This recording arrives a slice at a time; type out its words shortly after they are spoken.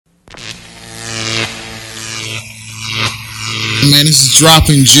man. This is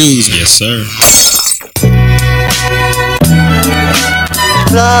Dropping Jews. Yes, sir.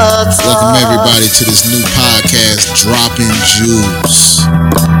 Welcome everybody to this new podcast, Dropping Jews.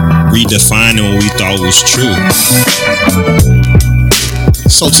 Redefining what we thought was true.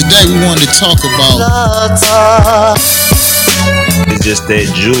 So today we wanted to talk about... It's just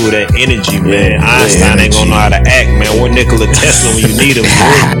that Jew, that energy, man. Einstein ain't gonna know how to act, man. What Nikola Tesla when you need him,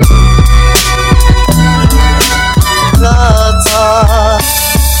 man.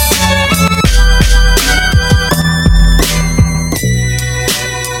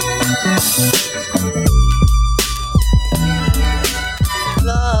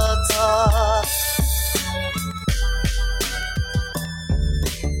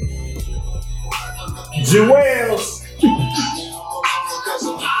 Jewels.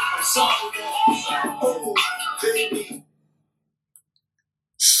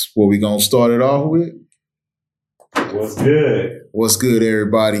 What we gonna start it off with? What's good? What's good,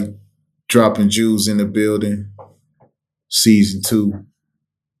 everybody? Dropping Jews in the building. Season 2.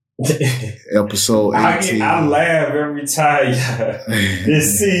 Episode 18. I laugh every time.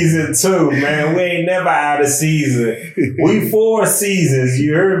 It's season 2, man. We ain't never out of season. We 4 seasons,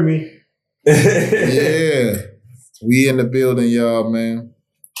 you heard me? Yeah. We in the building, y'all, man.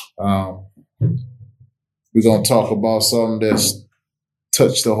 We're gonna talk about something that's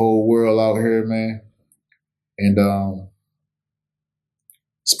touched the whole world out here, man. And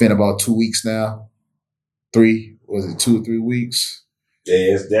it's been about 2 weeks now. 2 or 3 weeks?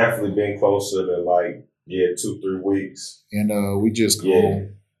 Yeah, it's definitely been closer to 2-3 weeks. And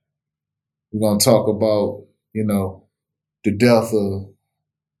we're gonna talk about, the death of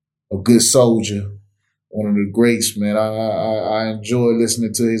a good soldier, one of the greats, man. I enjoy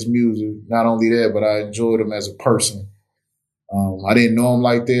listening to his music. Not only that, but I enjoyed him as a person. I didn't know him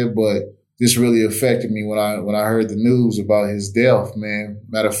like that, but this really affected me when I heard the news about his death, man.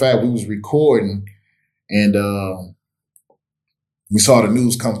 Matter of fact, we was recording and we saw the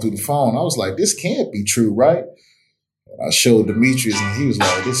news come through the phone. I was like, this can't be true, right? And I showed Demetrius and he was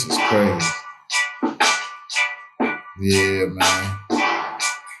like, this is crazy. Yeah, man.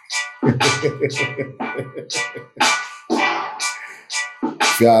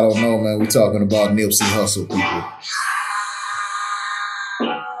 If y'all don't know, man, we're talking about Nipsey Hussle, people.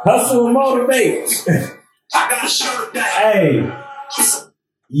 Hustle and motivate. Hey,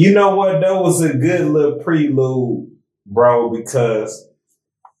 you know what? That was a good little prelude, bro, because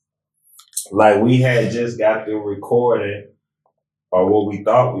we had just got through recording, or what we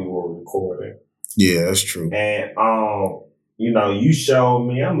thought we were recording. Yeah, that's true. And you showed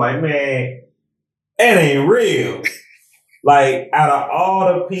me. I'm like, man, that ain't real. Out of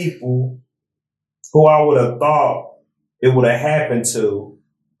all the people who I would have thought it would have happened to,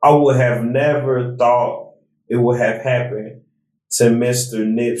 I would have never thought it would have happened to Mr.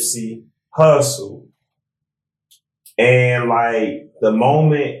 Nipsey Hussle. And the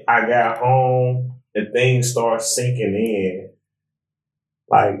moment I got home and things started sinking in,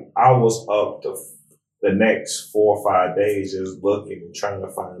 I was up the next 4 or 5 days just looking and trying to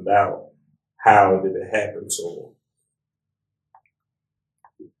find out how did it happen to him.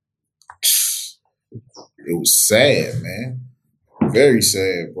 It was sad, man. Very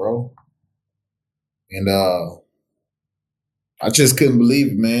sad, bro. And I just couldn't believe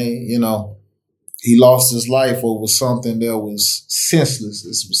it, man. He lost his life over something that was senseless.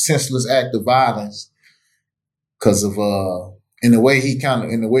 It's a senseless act of violence. Because of in the way the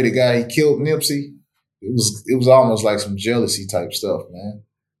guy he killed Nipsey, it was almost like some jealousy type stuff, man.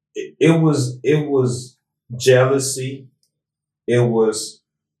 It was jealousy. It was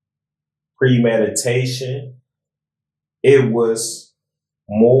premeditation. It was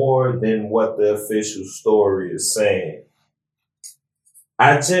more than what the official story is saying.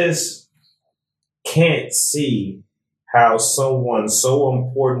 I just can't see how someone so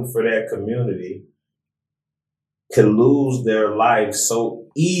important for that community could lose their life so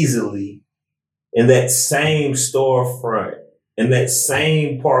easily in that same storefront, in that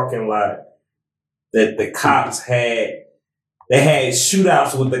same parking lot that the cops had. They had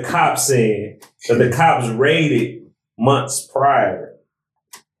shootouts with the cops in that the cops raided months prior.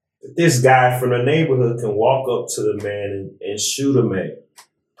 This guy from the neighborhood can walk up to the man and shoot him at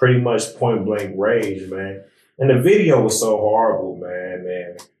pretty much point blank range, man. And the video was so horrible, man.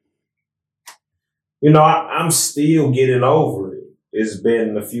 I'm still getting over it. It's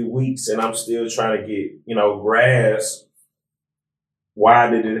been a few weeks and I'm still trying to get, grasp why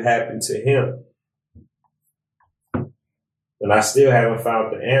did it happen to him? And I still haven't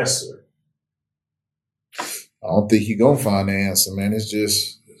found the answer. I don't think you're going to find the answer, man. It's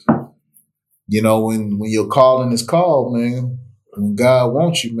just, when your calling is called, man, when God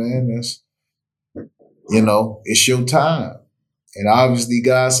wants you, man, that's, it's your time. And obviously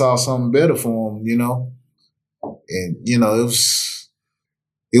God saw something better for him, and,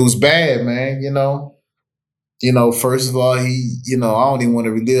 it was bad, man, first of all, he, I don't even want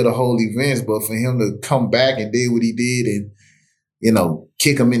to relive the whole events, but for him to come back and did what he did and,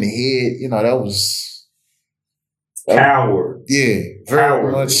 kick him in the head, that was coward. Yeah,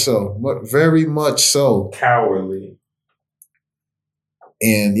 very much so. Very much so. Cowardly.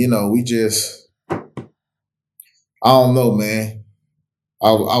 And, we just, I don't know, man.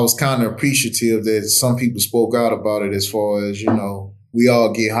 I was kind of appreciative that some people spoke out about it as far as, we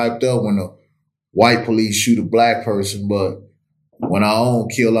all get hyped up when the white police shoot a black person, but when our own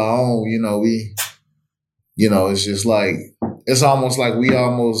kill our own, we, it's just like, it's almost like we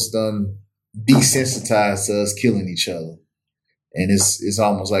almost done desensitized to us killing each other. And it's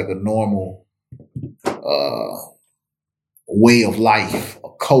almost like a normal way of life, a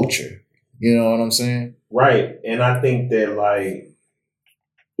culture. You know what I'm saying? Right. And I think that, like,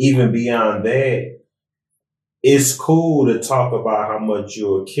 even beyond that, it's cool to talk about how much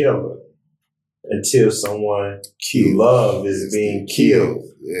you're a killer until someone you love is being killed.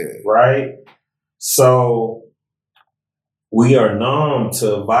 Yeah. Right? So we are numb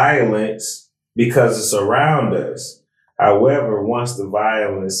to violence because it's around us. However, once the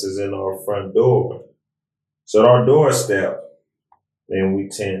violence is in our front door, so our doorstep, then we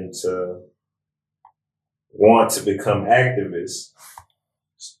tend to want to become activists.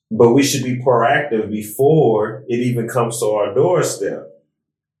 But we should be proactive before it even comes to our doorstep.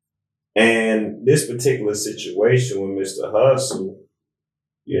 And this particular situation with Mr. Hustle,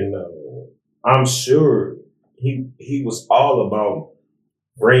 I'm sure he was all about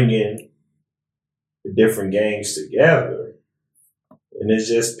bringing the different gangs together. And it's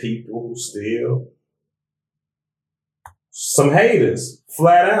just people who still, some haters,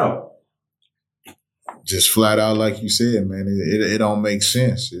 flat out. Just flat out, like you said, man, it don't make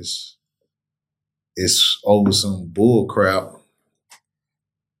sense. It's over some bull crap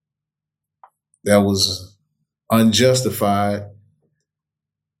that was unjustified.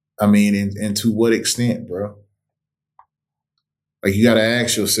 I mean, and to what extent, bro? Like, you got to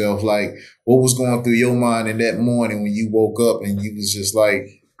ask yourself, like, what was going through your mind in that morning when you woke up and you was just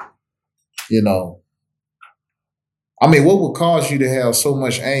like, I mean, what would cause you to have so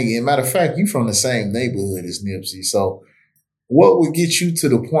much anger? And matter of fact, you from the same neighborhood as Nipsey. So what would get you to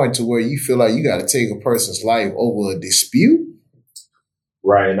the point to where you feel like you got to take a person's life over a dispute?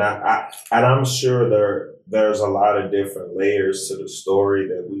 Right. And I'm sure there's a lot of different layers to the story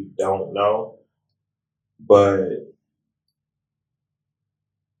that we don't know. But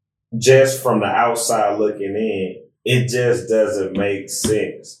just from the outside looking in, it just doesn't make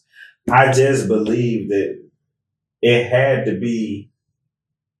sense. I just believe that it had to be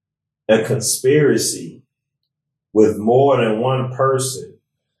a conspiracy with more than one person.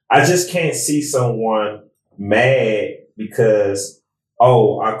 I just can't see someone mad because,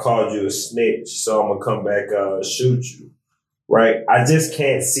 I called you a snitch, so I'm going to come back shoot you. Right? I just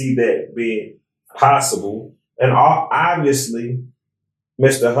can't see that being possible. And obviously,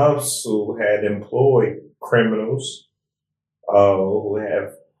 Mr. Hustle had employed criminals who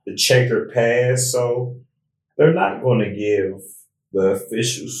have the checkered past, so they're not going to give the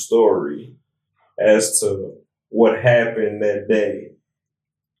official story as to what happened that day.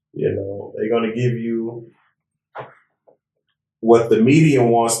 They're going to give you what the media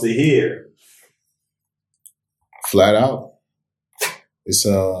wants to hear. Flat out. It's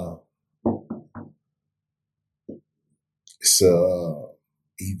a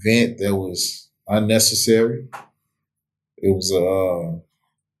event that was unnecessary. It was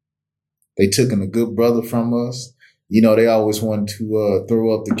they took a good brother from us. They always wanted to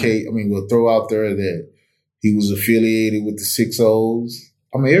throw up the case. Throw out there that he was affiliated with the 6-0s.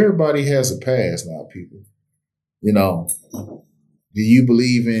 I mean, everybody has a past now, people. Do you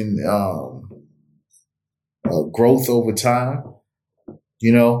believe in growth over time?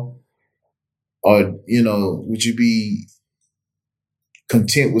 Or would you be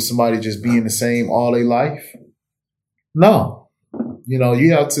content with somebody just being the same all their life? No.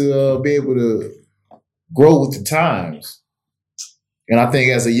 You have to be able to grow with the times. And I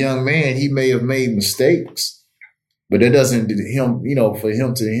think as a young man, he may have made mistakes, but that doesn't for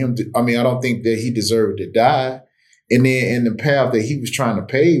him to, I don't think that he deserved to die. And then in the path that he was trying to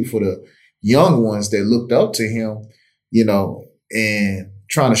pave for the young ones that looked up to him, and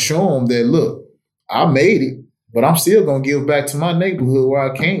trying to show them that, look, I made it, but I'm still going to give back to my neighborhood where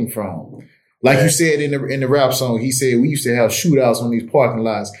I came from. Like you said in the rap song, he said, we used to have shootouts on these parking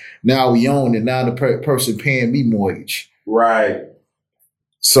lots. Now we own it. Now the person paying me mortgage. Right.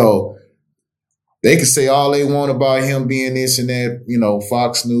 So they can say all they want about him being this and that, you know,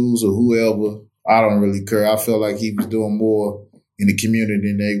 Fox News or whoever. I don't really care. I felt like he was doing more in the community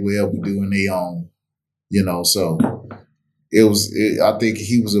than they would ever do in their own, you know. So I think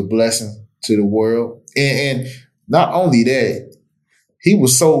he was a blessing to the world. And not only that, he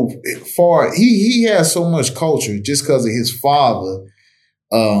was so far, he has so much culture just because of his father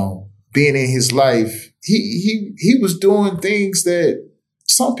being in his life. He was doing things that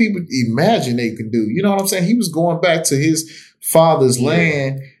some people imagine they could do. You know what I'm saying? He was going back to his father's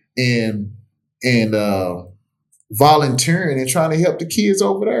land and volunteering and trying to help the kids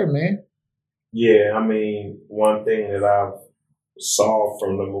over there, man. Yeah, I mean, one thing that I saw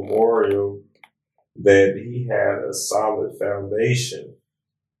from the memorial, that he had a solid foundation.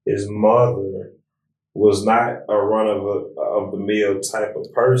 His mother was not a run of the mill type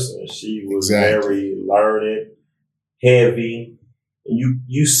of person. She was very learned, heavy.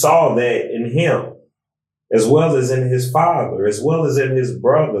 You saw that in him, as well as in his father, as well as in his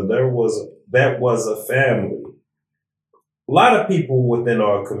brother. That was a family. A lot of people within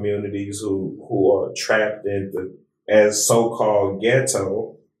our communities who are trapped in as so-called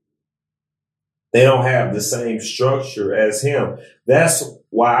ghetto, they don't have the same structure as him. That's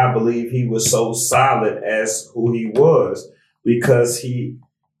why I believe he was so solid as who he was, because he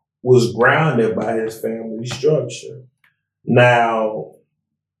was grounded by his family structure. Now,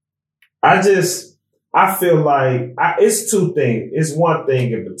 I feel like it's two things. It's one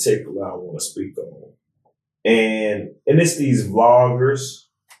thing in particular I want to speak on. And it's these vloggers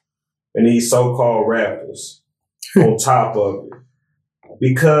and these so-called rappers on top of it.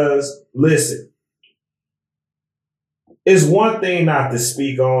 Because, listen, it's one thing not to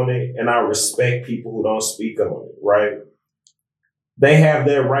speak on it, and I respect people who don't speak on it, right? They have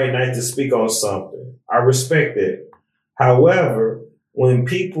their right not to speak on something. I respect it. However, when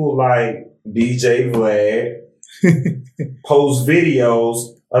people like DJ Vlad post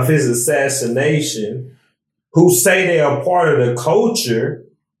videos of his assassination, who say they are part of the culture,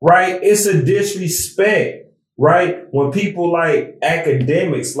 right? It's a disrespect, right? When people like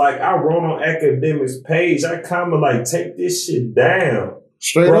academics, like I wrote on academics page, I kind of like take this shit down.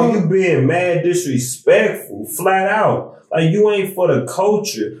 Straight Bro, on. you being mad disrespectful, flat out. Like, you ain't for the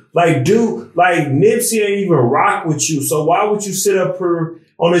culture. Like, dude, like Nipsey ain't even rock with you. So why would you sit up here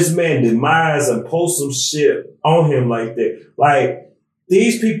on this man's demise and post some shit on him like that? Like,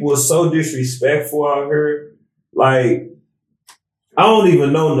 these people are so disrespectful out here. Like, I don't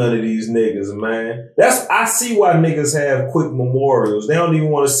even know none of these niggas, man. I see why niggas have quick memorials. They don't even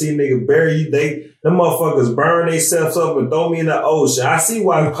want to see a nigga bury you. Them motherfuckers burn themselves up and throw me in the ocean. I see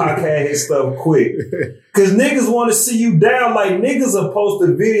why Pac had his stuff quick. Cause niggas want to see you down. Like, niggas will post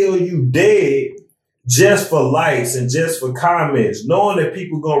a video of you dead just for likes and just for comments, knowing that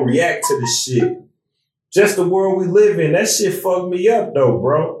people gonna react to the shit. Just the world we live in. That shit fucked me up though,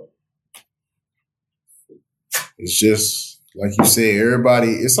 bro. It's just like you said, everybody.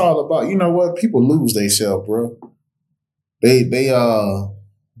 It's all about, you know what? People lose themselves, bro.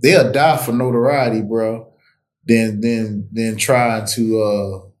 They'll die for notoriety, bro. Than trying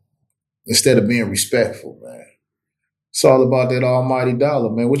to instead of being respectful, man. It's all about that almighty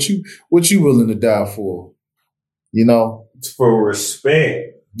dollar, man. What you willing to die for? You know, It's for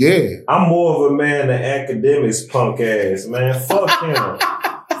respect. yeah. I'm more of a man than academics, punk ass, man. Fuck him.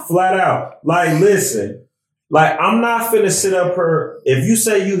 Flat out. Like, listen. Like, I'm not finna sit up here. If you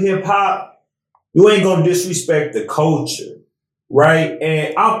say you hip hop, you ain't gonna disrespect the culture, right?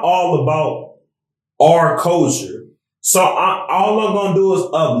 And I'm all about our culture. So all I'm gonna do is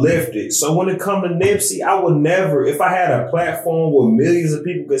uplift it. So when it comes to Nipsey, I would never, if I had a platform where millions of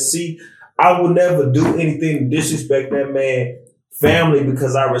people could see, I would never do anything to disrespect that man's family,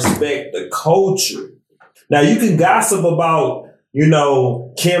 because I respect the culture. Now, you can gossip about, you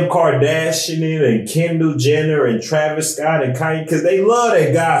know, Kim Kardashian and Kendall Jenner and Travis Scott and Kanye, because they love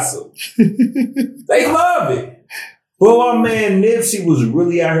that gossip. They love it. But my man Nipsey was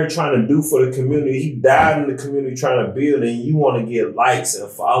really out here trying to do for the community. He died in the community trying to build, and you want to get likes and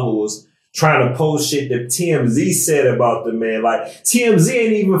followers trying to post shit that TMZ said about the man. Like, TMZ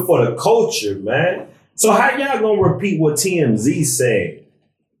ain't even for the culture, man. So how y'all gonna repeat what TMZ said?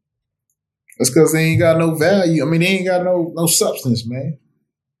 That's because they ain't got no value. I mean, they ain't got no substance, man.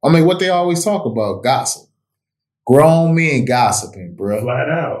 I mean, what they always talk about, gossip. Grown men gossiping, bro. Flat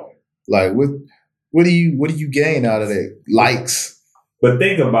out. Like, what do you gain out of that? Likes. But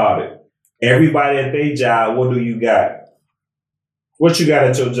think about it. Everybody at their job, what do you got? What you got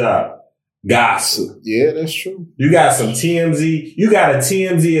at your job? Gossip. Yeah, that's true. You got some TMZ. You got a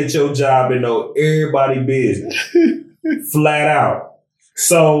TMZ at your job and know everybody business. Flat out.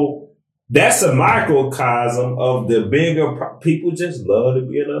 So that's a microcosm of the bigger people just love to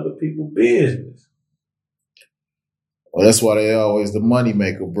be in other people's business. Well, that's why they always the money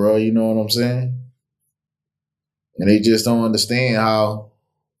maker, bro. You know what I'm saying? And they just don't understand how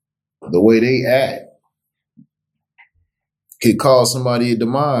the way they act could cause somebody a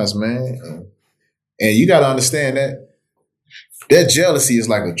demise, man. And you got to understand that jealousy is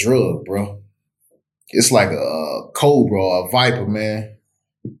like a drug, bro. It's like a cobra or a viper, man.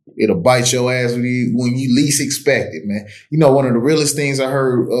 It'll bite your ass when you least expect it, man. You know, one of the realest things I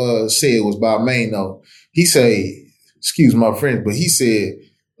heard said was by Mano. He say, excuse my friend, but he said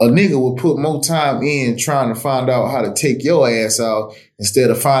a nigga would put more time in trying to find out how to take your ass out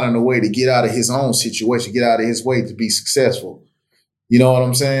instead of finding a way to get out of his own situation, get out of his way to be successful. You know what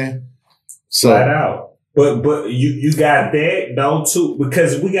I'm saying? So, flat out. But you got that though too,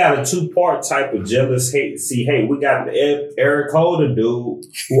 because we got a 2-part type of jealous hate. See, hey, we got the Eric Holder dude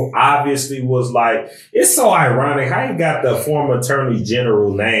who obviously was like, it's so ironic how you got the former attorney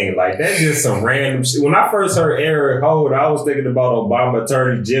general name. Like that's just some random shit. When I first heard Eric Holder, I was thinking about Obama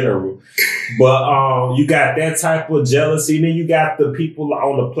attorney general. But you got that type of jealousy. And then you got the people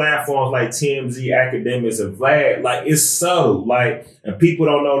on the platforms like TMZ, Academics, and Vlad. Like it's subtle. Like, and people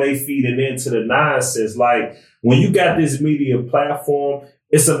don't know they feeding into the nonsense. Like when you got this media platform,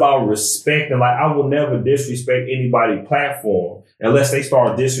 it's about respect. And like I will never disrespect anybody's platform unless they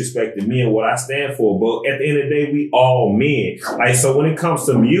start disrespecting me and what I stand for. But at the end of the day, we all men. Like so when it comes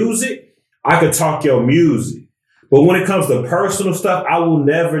to music, I could talk your music. But when it comes to personal stuff, I will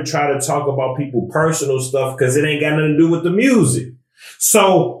never try to talk about people's personal stuff because it ain't got nothing to do with the music.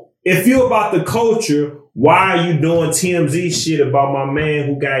 So if you're about the culture, why are you doing TMZ shit about my man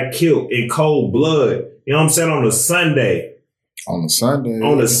who got killed in cold blood? You know what I'm saying? On a Sunday. On a Sunday.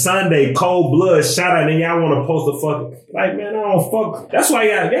 On a Sunday, cold blood shot out, and y'all want to post a fucking, like, man, I don't fuck. That's why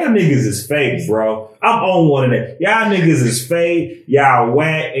y'all niggas is fake, bro. I'm on one of that. Y'all niggas is fake, y'all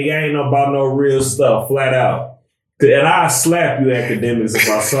whack, and y'all ain't about no real stuff, flat out. And I'll slap you, Academics, if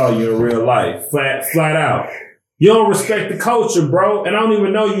I saw you in real life. Flat out. You don't respect the culture, bro. And I don't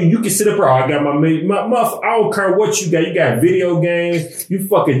even know you. You can sit up, bro. I got my I don't care what you got. You got video games. You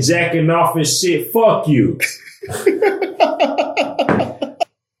fucking jacking off and shit. Fuck you.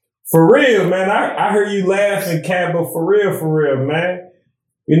 For real, man. I heard you laughing, Cat, but for real, man.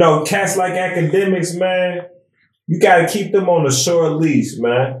 You know, cats like Academics, man, you got to keep them on a short leash,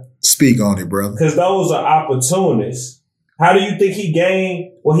 man. Speak on it, brother. Because those are opportunists. How do you think he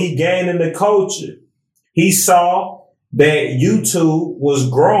gained what he gained in the culture? He saw that YouTube was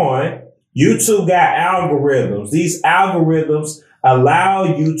growing. YouTube got algorithms. These algorithms allow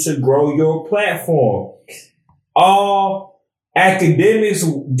you to grow your platform. All Academics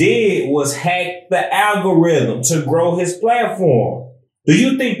did was hack the algorithm to grow his platform. Do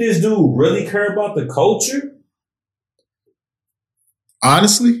you think this dude really care about the culture?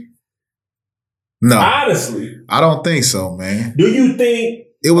 Honestly? No. Honestly. I don't think so, man. Do you think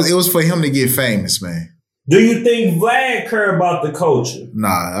it was for him to get famous, man? Do you think Vlad care about the culture?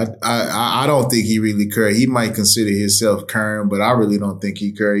 Nah, I don't think he really care. He might consider himself caring, but I really don't think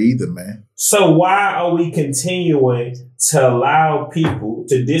he care either, man. So why are we continuing to allow people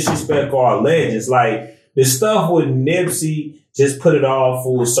to disrespect our legends? Like the stuff with Nipsey just put it all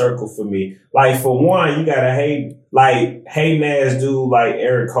full circle for me. Like for one, you gotta hating ass dude like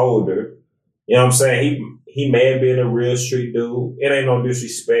Eric Holder. You know what I'm saying? He may have been a real street dude. It ain't no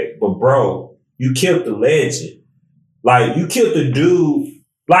disrespect, but bro, you killed the legend. Like you killed the dude.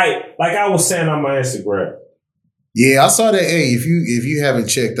 Like I was saying on my Instagram. Yeah, I saw that. Hey, if you haven't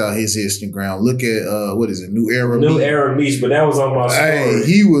checked out his Instagram, look at what is it, New Era Meech, but that was on my story. Hey,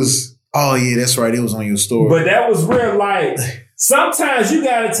 he was. Oh yeah, that's right. It was on your story. But that was real. Like sometimes you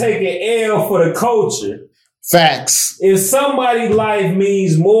gotta take an L for the culture. Facts. If somebody's life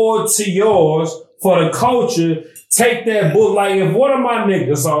means more to yours for the culture, take that book. Like if one of my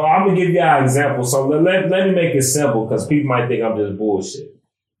niggas, so I'm gonna give y'all an example. So let me make it simple because people might think I'm just bullshit.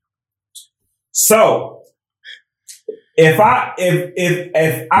 So if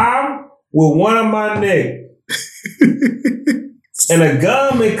I'm with one of my niggas and a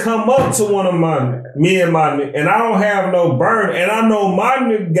gunman come up to one of me and my nigga, and I don't have no burn, and I know my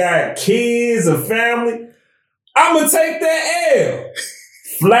nigga got kids, a family, I'm gonna take that L.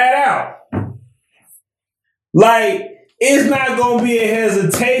 Flat out. Like, it's not gonna be a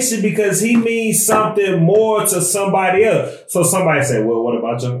hesitation because he means something more to somebody else. So somebody say, well, what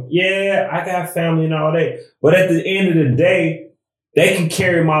about you? Yeah, I got family and all that. But at the end of the day, they can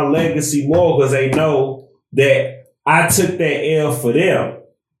carry my legacy more because they know that I took that L for them.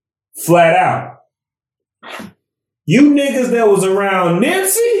 Flat out. You niggas that was around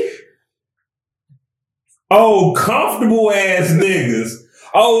Nipsey? Oh, comfortable ass niggas.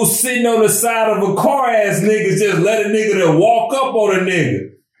 Oh, sitting on the side of a car ass niggas just let a nigga that walk up on a nigga.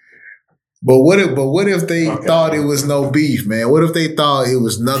 But what if they thought it was no beef, man? What if they thought it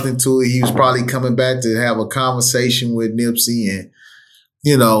was nothing to it? He was probably coming back to have a conversation with Nipsey and,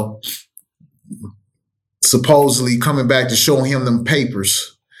 you know, supposedly coming back to show him them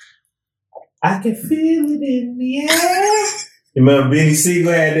papers. I can feel it in the air. You remember Benny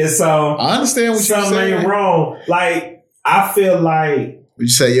Siegel had this song? I understand what you're saying. Something ain't wrong. Like, I feel like you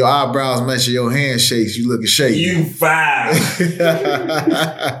say your eyebrows match your handshakes, you looking shaky. You fine.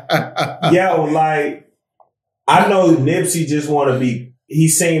 Yo, like, I know Nipsey just want to be, he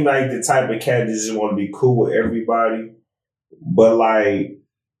seemed like the type of cat that just want to be cool with everybody. But like,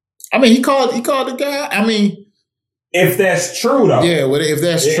 I mean, he called the guy. I mean, if that's true though. Yeah, well, if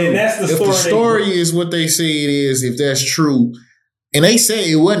that's true. And that's the story. If the story is what they say it is, if that's true, and they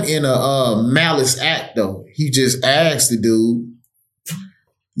say it wasn't in a malice act though. He just asked the dude.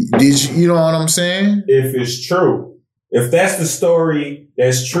 Did you know what I'm saying? If it's true. If that's the story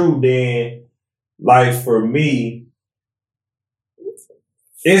that's true, then like for me,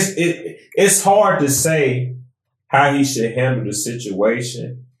 it's hard to say how he should handle the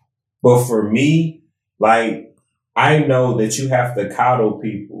situation. But for me, like, I know that you have to coddle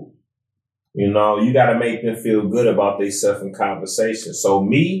people. You know, you got to make them feel good about themselves in conversation. So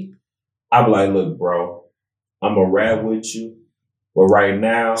me, I'm like, look, bro, I'm going to rap with you. But right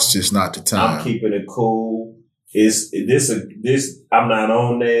now, it's just not the time. I'm keeping it cool. I'm not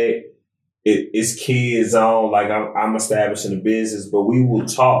on that. It's kids on. Like I'm establishing a business, but we will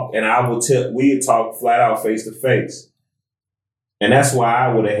talk, and we'll talk flat out face to face. And that's why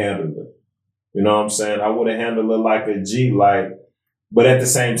I would have handled it. You know what I'm saying? I would have handled it like a G, but at the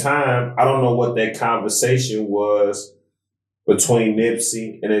same time, I don't know what that conversation was between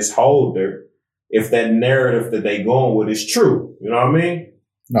Nipsey and his holder. If that narrative that they going with is true, you know what I mean?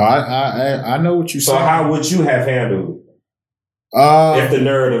 No, I know what you're saying. So how would you have handled it if the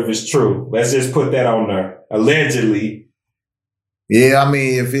narrative is true? Let's just put that on there. Allegedly. Yeah, I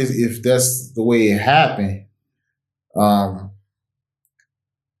mean, if that's the way it happened, I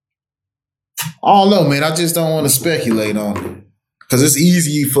don't know, man. I just don't want to speculate on it. Because it's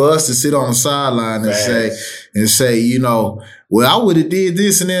easy for us to sit on the sideline and say, you know, well, I would have did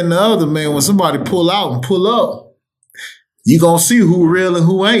this and then the other, man. When somebody pull out and pull up, you gonna see who real and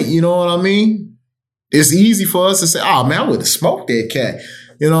who ain't. You know what I mean? It's easy for us to say, oh, man, I would have smoked that cat.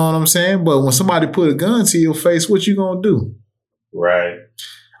 You know what I'm saying? But when somebody put a gun to your face, what you gonna do? Right.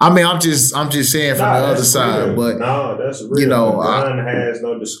 I mean, I'm just saying from the other side, real. But no, that's real. You know, the gun has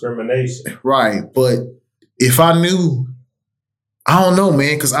no discrimination. Right, but if I knew, I don't know,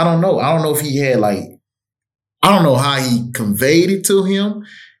 man, because I don't know. I don't know if he had I don't know how he conveyed it to him.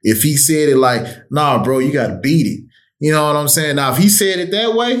 If he said it like, nah, bro, you got to beat it. You know what I'm saying? Now, if he said it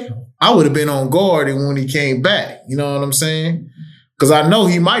that way, I would have been on guard when he came back. You know what I'm saying? Because I know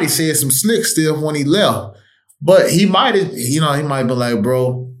he might have said some slick stuff when he left. But he might have, he might be like,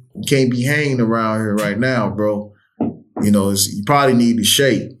 bro, you can't be hanging around here right now, bro. You know, you probably need to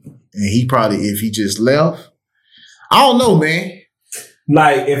shape. And he probably, if he just left, I don't know, man.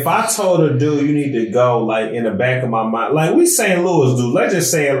 Like, if I told a dude you need to go, like, in the back of my mind, like, we St. Louis dude,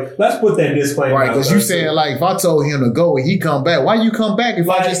 let's put that disclaimer right, because you saying, like, if I told him to go and he come back, why you come back if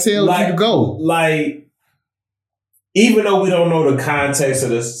I just tell you to go? Like, even though we don't know the context of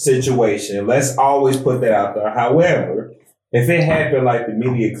the situation, let's always put that out there. However, if it happened like the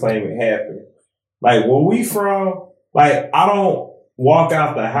media claim it happened, like, where we from, like, I don't walk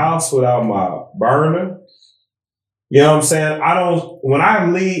out the house without my burner. You know what I'm saying? When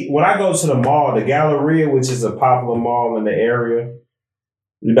I go to the mall, the Galleria, which is a popular mall in the area,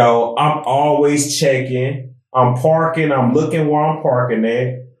 you know, I'm always checking. I'm parking. I'm looking where I'm parking at.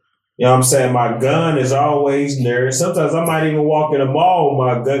 You know what I'm saying? My gun is always near. Sometimes I might even walk in the mall with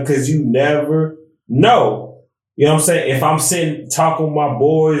my gun because you never know. You know what I'm saying? If I'm sitting talking with my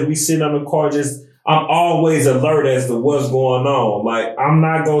boys, we sitting on the car, I'm always alert as to what's going on. Like, I'm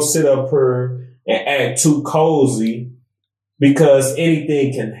not going to sit up here and act too cozy because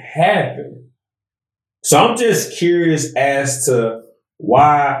anything can happen. So I'm just curious as to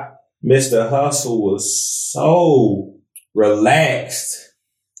why Mr. Hustle was so relaxed.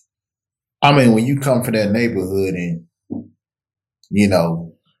 I mean, when you come from that neighborhood and, you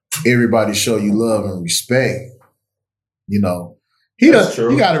know, everybody show you love and respect, you know, you got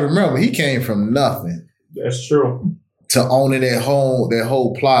to remember, he came from nothing. That's true. To owning that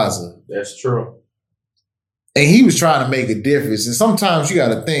whole plaza. That's true. And he was trying to make a difference. And sometimes you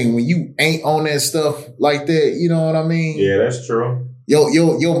got to think when you ain't on that stuff like that, you know what I mean? Yeah, that's true. Your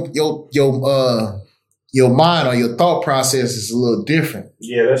mind or your thought process is a little different.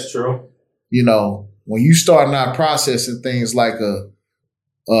 Yeah, that's true. You know, when you start not processing things like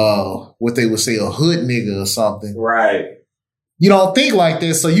what they would say, a hood nigga or something. Right. You don't think like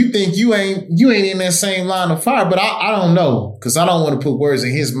that, so you think you ain't in that same line of fire. But I don't know, because I don't want to put words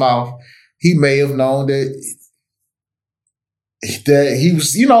in his mouth. He may have known that he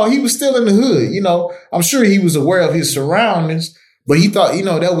was, he was still in the hood. You know, I'm sure he was aware of his surroundings, but he thought,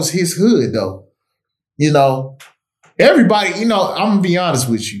 that was his hood, though. You know, everybody, I'm gonna be honest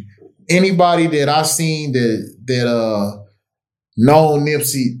with you. Anybody that I've seen that know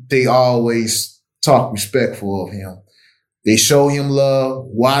Nipsey, they always talk respectful of him. They show him love.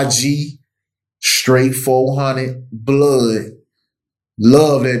 YG, straight 400, blood.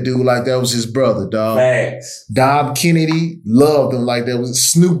 Love that dude like that was his brother, dog. Facts. Dom Kennedy, loved him like that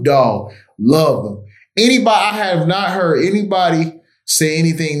was Snoop Dogg. Loved him. I have not heard anybody say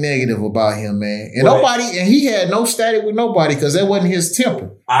anything negative about him, man. And he had no static with nobody because that wasn't his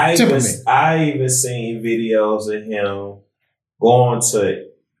temperament. I even seen videos of him going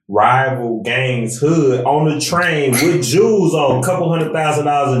to rival gangs' hood on the train with jewels on,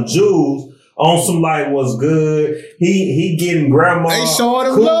 $200,000 in jewels on some like what's good. He getting grandma. They showed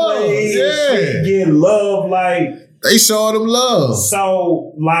him love. Yeah. He getting love like. They showed him love.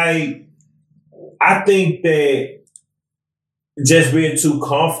 So like, I think that just being too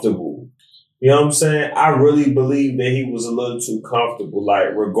comfortable. You know what I'm saying? I really believe that he was a little too comfortable. Like,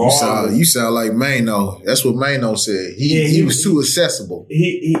 regardless. You sound like Mano. That's what Mano said. He was too accessible.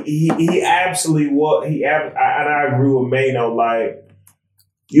 He absolutely was. And I agree with Mano. Like,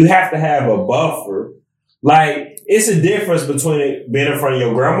 you have to have a buffer. Like, it's a difference between being in front of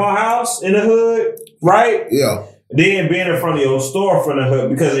your grandma's house in the hood, right? Yeah. Then being in front of your storefront in the hood,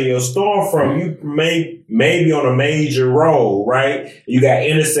 because in your storefront, you may be on a major road, right? You got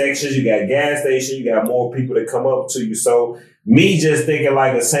intersections, you got gas stations, you got more people that come up to you. So me just thinking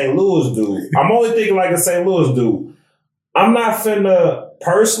like a St. Louis dude. I'm only thinking like a St. Louis dude. I'm not finna,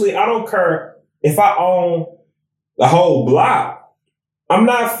 personally, I don't care if I own the whole block. I'm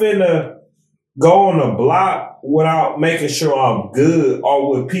not finna go on a block without making sure I'm good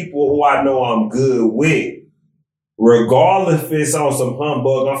or with people who I know I'm good with. Regardless if it's on some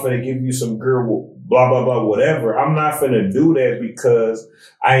humbug, I'm finna give you some girl, blah, blah, blah, whatever. I'm not finna do that because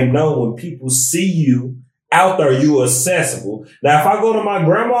I know when people see you out there, you accessible. Now, if I go to my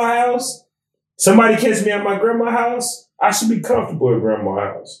grandma's house, somebody catch me at my grandma's house, I should be comfortable at grandma's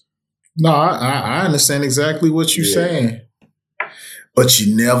house. No, I understand exactly what you're saying. But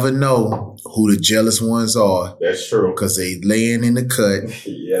you never know who the jealous ones are. That's true. Because they laying in the cut.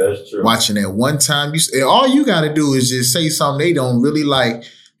 Yeah, that's true. Watching that one time. All you got to do is just say something they don't really like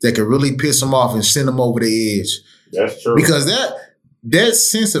that could really piss them off and send them over the edge. That's true. Because that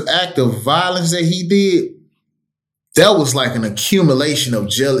sense of act of violence that he did, that was like an accumulation of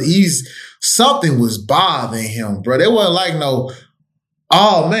jealousy. Something was bothering him, bro. It wasn't like no,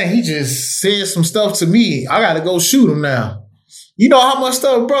 oh man, he just said some stuff to me. I got to go shoot him now. You know how much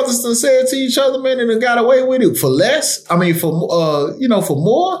stuff brothers done said to each other, man, and they got away with it for less? I mean, for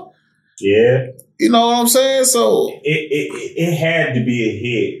more? Yeah. You know what I'm saying? So it had to be a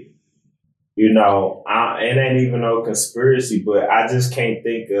hit. You know, it ain't even no conspiracy, but I just can't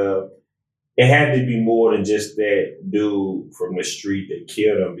think of, it had to be more than just that dude from the street that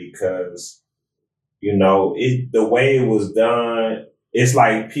killed him because, you know, the way it was done, it's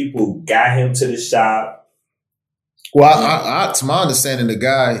like people got him to the shop. Well, to my understanding,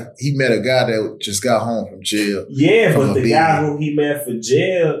 he met a guy that just got home from jail. Yeah, but the guy who he met for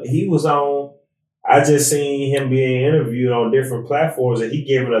jail, he was on, I just seen him being interviewed on different platforms and he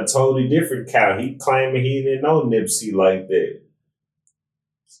giving a totally different account. He claiming he didn't know Nipsey like that.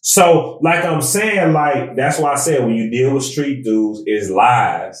 So, like I'm saying, like, that's why I said when you deal with street dudes, it's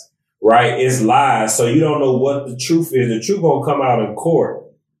lies, right? It's lies. So you don't know what the truth is. The truth gonna come out in court.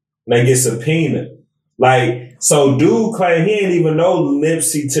 They get subpoenaed. Like, so dude claimed he didn't even know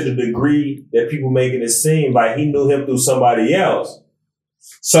Nipsey to the degree that people making it seem like he knew him through somebody else.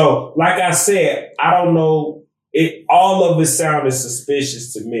 So, like I said, I don't know. All of it sounded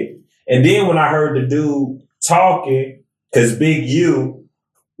suspicious to me. And then when I heard the dude talking, because Big U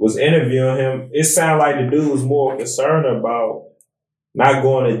was interviewing him, it sounded like the dude was more concerned about not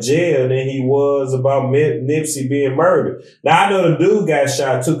going to jail than he was about Nipsey being murdered. Now, I know the dude got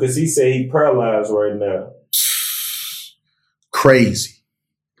shot too because he said he paralyzed right now. Crazy.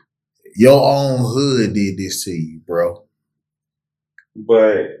 Your own hood did this to you, bro.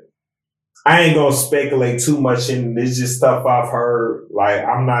 But I ain't gonna speculate too much in this. Just stuff I've heard. Like,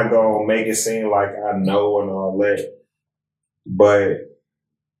 I'm not gonna make it seem like I know and all that. But,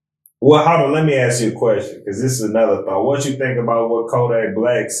 well, hold on. Let me ask you a question, because this is another thought. What you think about what Kodak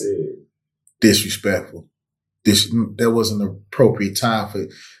Black said? Disrespectful. That wasn't an appropriate time for.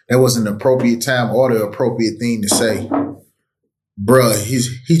 That wasn't an appropriate time or the appropriate thing to say. Bruh,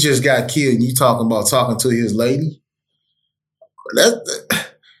 he just got killed, and you talking to his lady?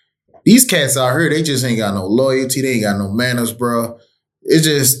 These cats out here, they just ain't got no loyalty. They ain't got no manners, bro. It's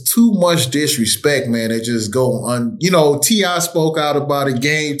just too much disrespect, man. They just go on. You know, T.I. spoke out about it.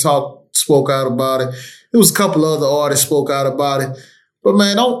 Game Talk spoke out about it. There was a couple other artists spoke out about it. But,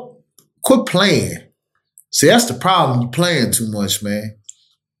 man, don't quit playing. See, that's the problem. You're playing too much, man.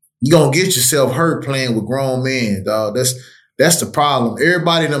 You're going to get yourself hurt playing with grown men, dog. That's the problem.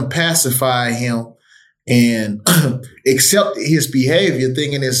 Everybody done pacify him and accept his behavior,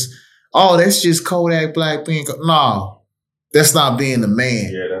 thinking that's just Kodak Black being. No, that's not being the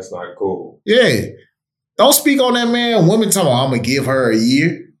man. Yeah, that's not cool. Yeah. Don't speak on that man. Women talking about, I'm going to give her a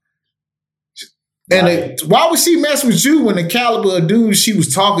year. And why would she mess with you when the caliber of dude she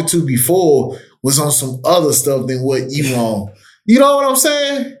was talking to before was on some other stuff than what you on? You know what I'm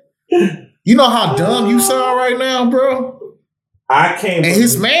saying? You know how dumb you sound right now, bro? I can't. And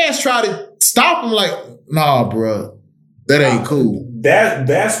his man's try to stop him like, nah, bro, that ain't cool.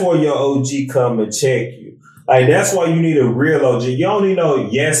 That's where your OG come and check you. Like, that's why you need a real OG. You don't need no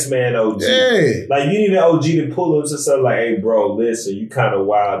yes man OG. Yeah. Like, you need an OG to pull up to something like, hey, bro, listen, you kind of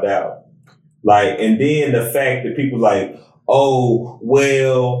wild out. Like, and then the fact that people like, oh,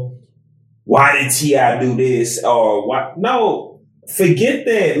 well, why did T.I. do this? Or why? No, forget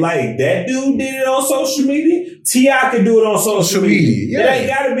that. Like, that dude did it on social media. T.I. can do it on social media. Yeah. It ain't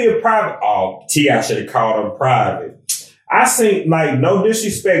got to be a private. Oh, T.I. should have called him private. I seen, like, no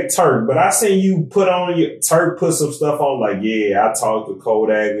disrespect, Turk, but I seen you put some stuff on, like, yeah, I talked to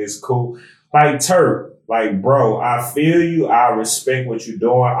Kodak, it's cool. Like, Turk, like, bro, I feel you. I respect what you're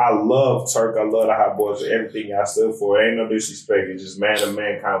doing. I love Turk. I love the Hot Boys and everything I stood for. It ain't no disrespect. It's just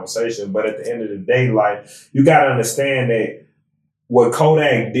man-to-man conversation. But at the end of the day, like, you got to understand that what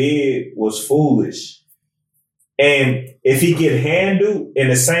Kodak did was foolish. And if he get handled in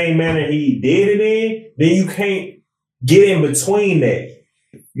the same manner he did it in, then you can't get in between that.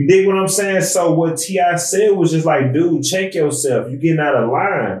 You dig what I'm saying? So what T.I. said was just like, dude, check yourself. You getting out of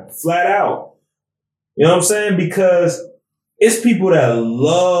line, flat out. You know what I'm saying? Because it's people that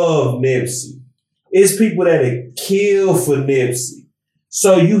love Nipsey. It's people that kill for Nipsey.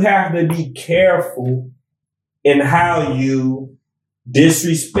 So you have to be careful in how you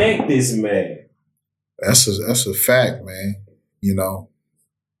disrespect this man. That's a fact, man. You know,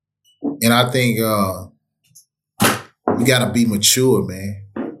 and I think you gotta be mature, man.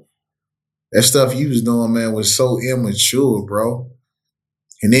 That stuff you was doing, man, was so immature, bro.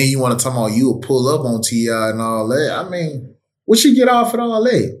 And then you want to talk about you will pull up on T.I. and all that. I mean, what you get off of all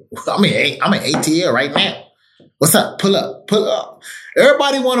that? I mean, I'm in ATL right now. What's up? Pull up, pull up.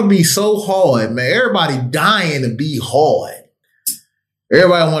 Everybody want to be so hard, man. Everybody dying to be hard.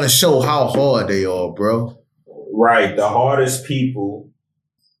 Everybody want to show how hard they are, bro. Right. The hardest people,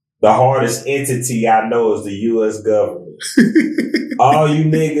 the hardest entity I know is the U.S. government. All you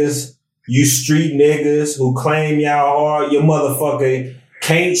niggas, you street niggas who claim y'all hard, your motherfucker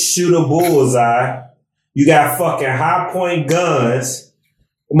can't shoot a bullseye. You got fucking high point guns.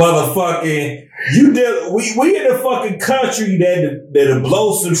 Motherfucking, we in a fucking country that'll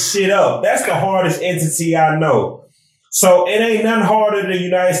blow some shit up. That's the hardest entity I know. So it ain't nothing harder than the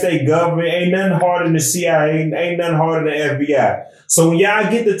United States government, ain't nothing harder than the CIA, ain't nothing harder than the FBI. So when y'all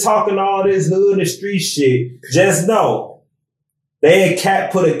get to talking all this hood and street shit, just know they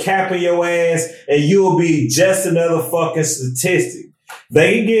put a cap in your ass and you'll be just another fucking statistic.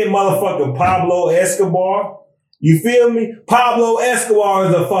 They can get motherfucking Pablo Escobar. You feel me? Pablo Escobar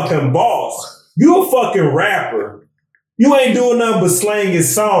is a fucking boss. You a fucking rapper. You ain't doing nothing but slanging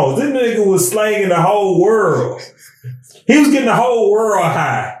songs. This nigga was slanging the whole world. He was getting the whole world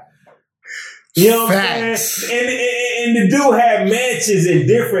high. You know what I'm saying? And the dude had matches and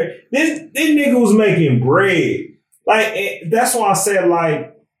different. This nigga was making bread. Like, that's why I said,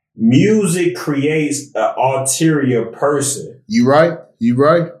 like, music creates an ulterior person. You right. You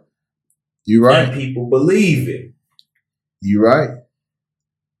right. You right. And people believe it. You right.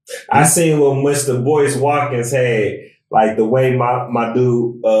 I seen what Mr. Boyce Watkins had, like the way my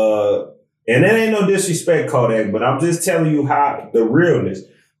dude, and that ain't no disrespect, Kodak, but I'm just telling you how the realness.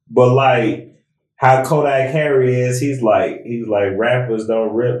 But like how Kodak Harry is, he's like rappers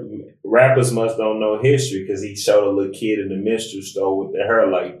must don't know history because he showed a little kid in the minstrel store with the hair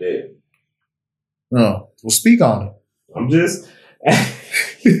like that. No. Well, speak on it. I'm just,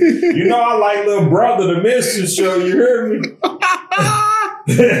 you know, I like Little Brother, the Mystery Show. You heard me?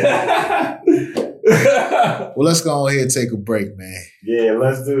 Well, let's go ahead and take a break, man. Yeah,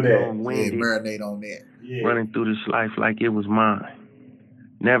 let's do that. Yeah, marinate on that. Yeah. Running through this life like it was mine.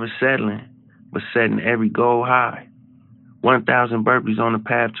 Never settling, but setting every goal high. 1,000 burpees on the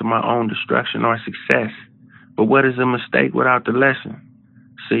path to my own destruction or success. But what is a mistake without the lesson?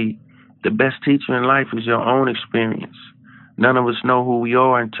 See, the best teacher in life is your own experience. None of us know who we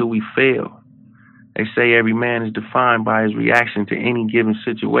are until we fail. They say every man is defined by his reaction to any given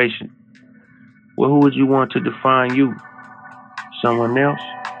situation. Well, who would you want to define you? Someone else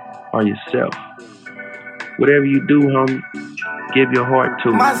or yourself? Whatever you do, homie, give your heart to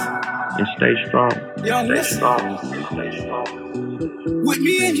it and stay strong. Stay strong. With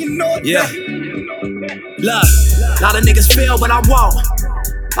me and you know it. Yeah. Look, lot of niggas fail, but I won't.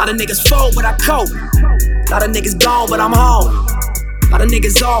 Lot of niggas fold, but I cope. Lot of niggas gone, but I'm home. Lot of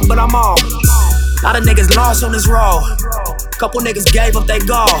niggas off, but I'm on. Lot of niggas lost on this road. Couple niggas gave up they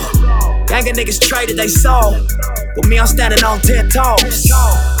goal. Gang of niggas traded they soul. But me, I'm standing on 10 toes.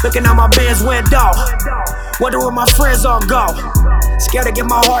 Looking out my Benz window. Wonder where my friends all go. Scared to give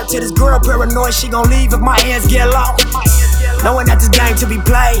my heart to this girl. Paranoid she gon' leave if my hands get low. Knowing that this game to be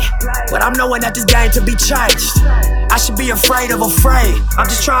played, but I'm knowing that this game to be changed. I should be afraid of afraid. I'm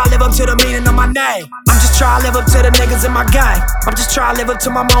just trying to live up to the meaning of my name. I'm just trying to live up to the niggas in my gang. I'm just trying to live up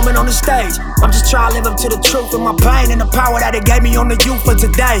to my moment on the stage. I'm just trying to live up to the truth of my pain and the power that it gave me on the youth for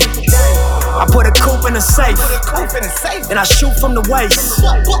today. I put a coupe in a safe, and I shoot from the waist.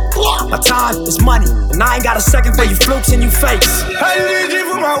 My time is money, and I ain't got a second for you flukes in your face. I do this shit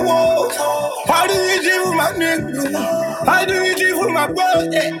for my walls. I do this shit for my niggas. I do this shit for my bros.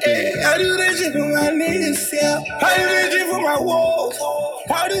 I do this shit for my niggas. I do this shit for my walls.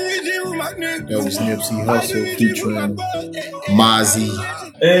 I do this shit for my niggas. That was Nipsey Hussle featuring Mozzie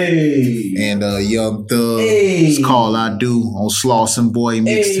and Young Thug. It's called I Do on Slauson Boy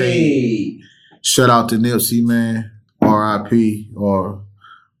mixtape. Shout out to Nipsey, man. R.I.P. or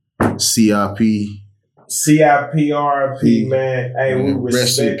C.I.P. C.I.P. R.I.P. man. Hey, we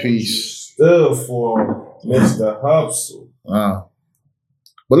rest in respect peace. stood for Mr. Hustle.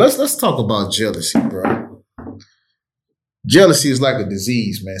 But let's talk about jealousy, bro. Jealousy is like a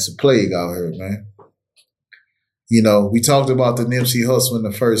disease, man. It's a plague out here, man. You know, we talked about the Nipsey Hussle in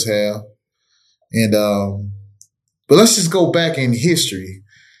the first half. And but let's just go back in history.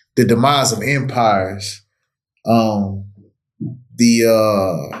 The demise of empires, the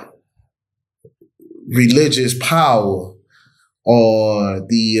religious power, or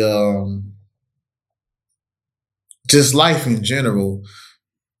the just life in general,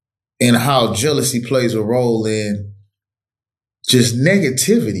 and how jealousy plays a role in just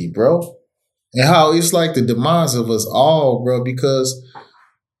negativity, bro. And how it's like the demise of us all, bro, because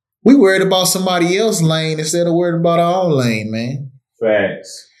we worried about somebody else's lane instead of worried about our own lane, man.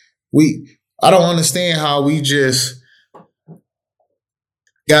 Facts. I don't understand how we just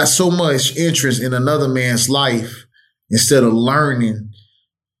got so much interest in another man's life instead of learning.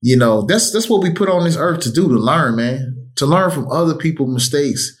 You know, that's what we put on this earth to do, to learn, man. To learn from other people's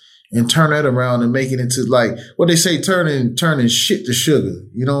mistakes and turn that around and make it into, like what they say, turning shit to sugar.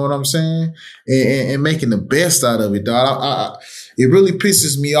 You know what I'm saying? And making the best out of it, dog. It really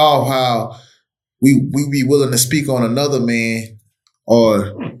pisses me off how we be willing to speak on another man.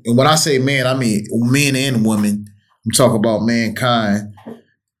 And when I say man, I mean men and women. I'm talking about mankind.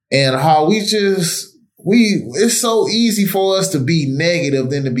 And how it's so easy for us to be negative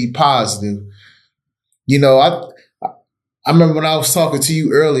than to be positive. You know, I remember when I was talking to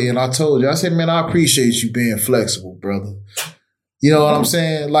you earlier and I told you, I said, man, I appreciate you being flexible, brother. You know what I'm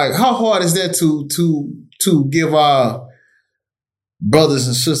saying? Like, how hard is that to give our brothers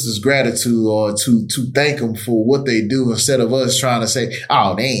and sisters gratitude, or to thank them for what they do, instead of us trying to say,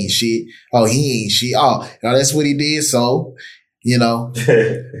 oh, they ain't shit. Oh, he ain't shit. Oh, that's what he did. So, you know,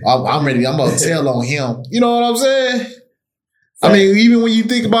 I'm ready. I'm going to tell on him. You know what I'm saying? I mean, even when you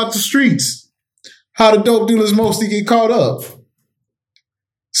think about the streets, how the dope dealers mostly get caught up.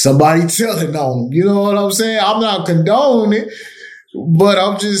 Somebody telling on them. You know what I'm saying? I'm not condoning it, but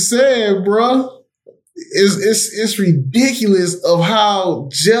I'm just saying, bro. It's ridiculous of how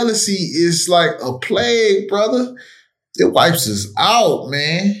jealousy is like a plague, brother. It wipes us out,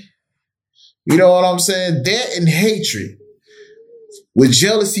 man. You know what I'm saying? That and hatred. With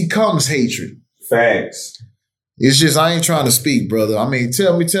jealousy comes hatred. Facts. It's just, I ain't trying to speak, brother. I mean,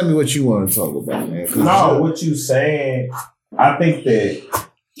 tell me what you want to talk about, man. No, what you saying, I think that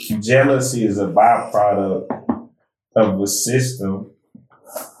jealousy is a byproduct of a system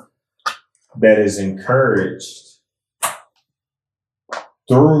that is encouraged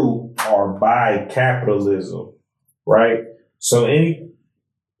through or by capitalism, right? So any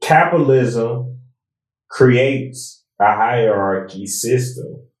capitalism creates a hierarchy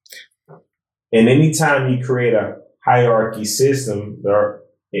system. And anytime you create a hierarchy system,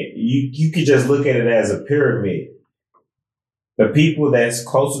 you could just look at it as a pyramid. The people that's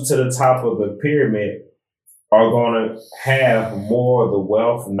closer to the top of the pyramid are going to have more of the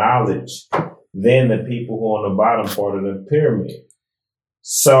wealth, knowledge than the people who are on the bottom part of the pyramid.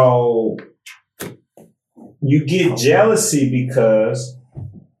 So you get jealousy because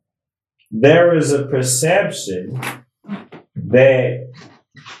there is a perception that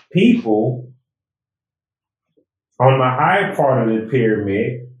people on the high part of the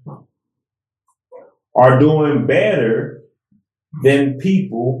pyramid are doing better than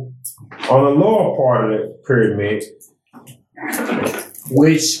people on the lower part of the pyramid,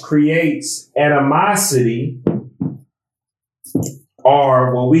 which creates animosity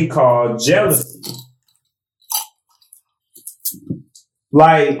or what we call jealousy.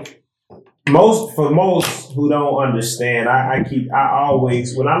 Like most who don't understand, I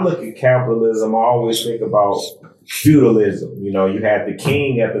always, when I look at capitalism, I always think about feudalism. You know, you had the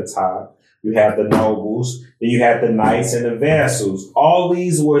king at the top, you had the nobles, then you had the knights and the vassals. All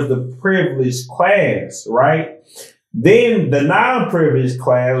these were the privileged class, right? Then the non-privileged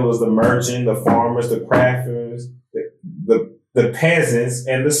class was the merchant, the farmers, the craftsmen, the peasants,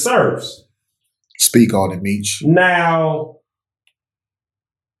 and the serfs. Speak on it, Meech. Now,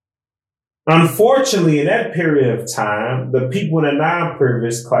 unfortunately, in that period of time, the people in the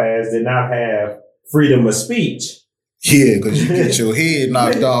non-privileged class did not have freedom of speech. Yeah, because you get your head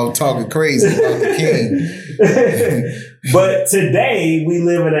knocked off talking crazy about the king. But today, we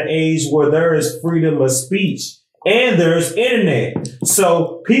live in an age where there is freedom of speech and there's internet.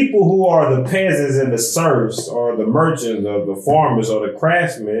 So people who are the peasants and the serfs or the merchants or the farmers or the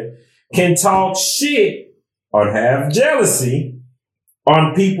craftsmen can talk shit or have jealousy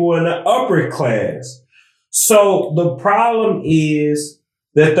on people in the upper class. So the problem is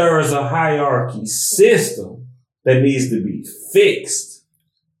that there is a hierarchy system that needs to be fixed.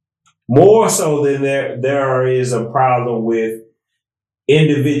 More so than there is a problem with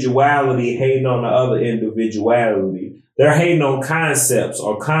individuality hating on the other individuality. They're hating on concepts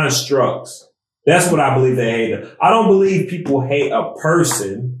or constructs. That's what I believe they hate. I don't believe people hate a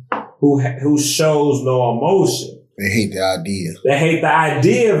person who shows no emotion. They hate the idea. They hate the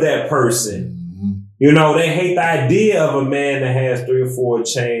idea of that person. Mm-hmm. You know, they hate the idea of a man that has 3 or 4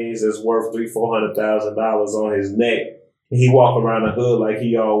 chains that's worth $300,000-$400,000 on his neck, and he walk around the hood like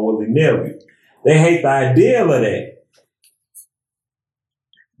he all willy-nilly. They hate the idea of that.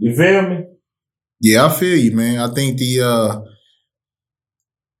 You feel me? Yeah, I feel you, man. I think the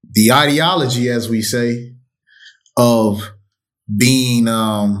ideology, as we say, of being,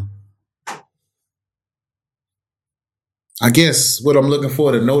 I guess what I'm looking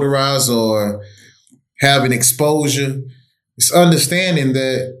for, to notarize or having exposure, it's understanding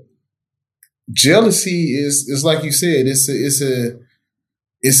that jealousy is like you said, it's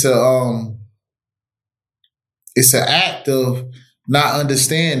an act of not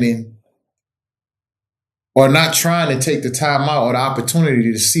understanding or not trying to take the time out or the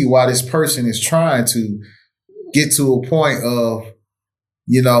opportunity to see why this person is trying to get to a point of,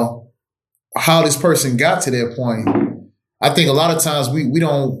 you know, how this person got to that point. I think a lot of times we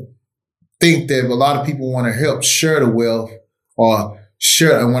don't think that a lot of people want to help share the wealth or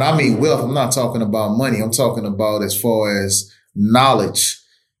share. And when I mean wealth, I'm not talking about money. I'm talking about as far as knowledge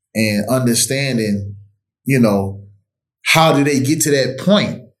and understanding, you know, how do they get to that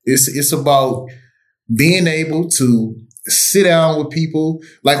point? It's about being able to sit down with people.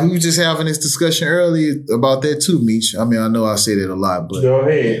 Like we were just having this discussion earlier about that too, Meech. I mean, I know I say that a lot, but go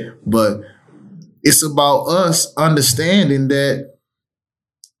ahead. But it's about us understanding that,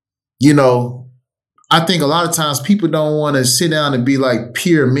 you know, I think a lot of times people don't want to sit down and be like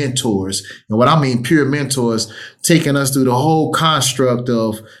peer mentors. And what I mean peer mentors, taking us through the whole construct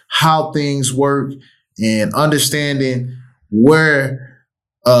of how things work and understanding where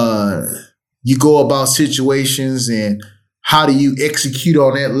you go about situations and how do you execute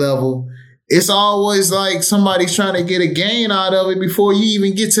on that level. It's always like somebody's trying to get a gain out of it before you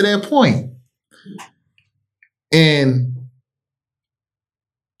even get to that point. And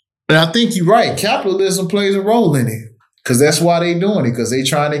I think you're right. Capitalism plays a role in it because that's why they doing it, because they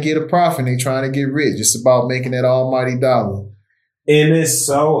trying to get a profit. They trying to get rich. It's about making that almighty dollar. And it's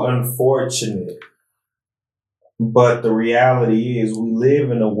so unfortunate. But the reality is we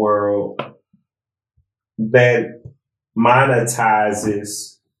live in a world that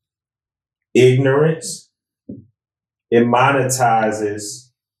monetizes ignorance. It monetizes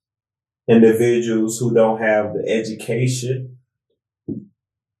individuals who don't have the education.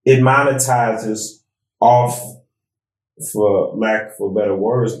 It monetizes off, for lack of better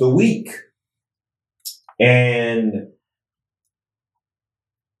words, the weak. And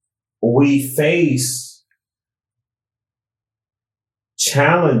we face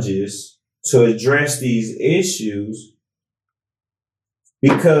challenges to address these issues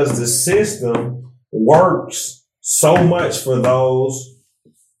because the system works so much for those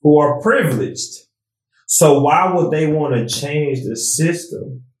who are privileged. So why would they want to change the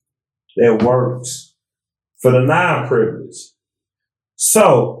system that works for the non-privileged?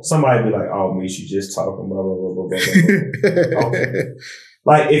 So somebody be like, "Oh, Mish, you just talking blah blah blah blah blah." Okay.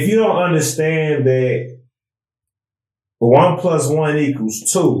 Like, if you don't understand that 1 + 1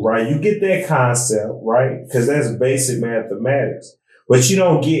 = 2, right? You get that concept, right? Because that's basic mathematics. But you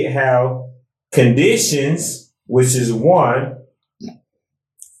don't get how conditions, which is 1,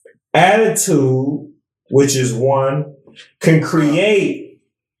 attitude, which is 1, can create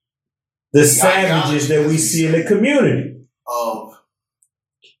the savages that we see in the community.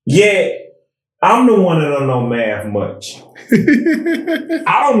 Yet, I'm the one that don't know math much.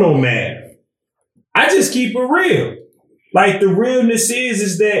 I don't know math. I just keep it real. Like, the realness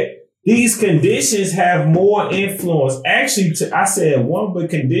is that these conditions have more influence. Actually, I said 1,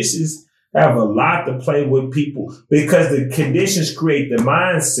 but conditions have a lot to play with people because the conditions create the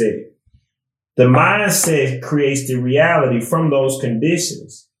mindset. The mindset creates the reality from those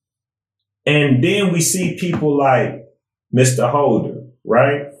conditions. And then we see people like Mr. Holder,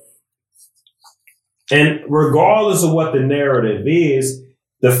 right? And regardless of what the narrative is,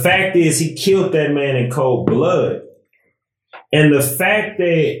 the fact is he killed that man in cold blood. And the fact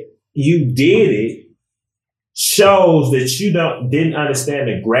that you did it shows that you didn't understand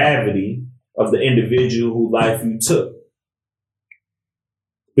the gravity of the individual whose life you took.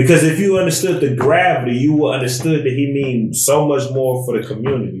 Because if you understood the gravity, you would understood that he means so much more for the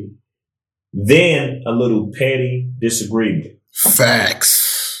community than a little petty disagreement.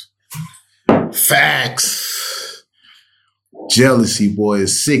 Facts. Jealousy, boy,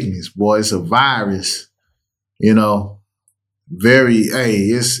 is sickness, boy. It's a virus. You know,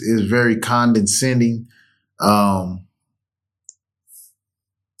 it's very condescending.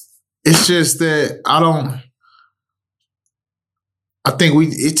 It's just that I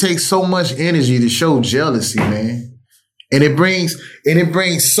think it takes so much energy to show jealousy, man. And it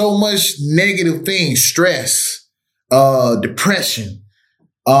brings so much negative things, stress, depression,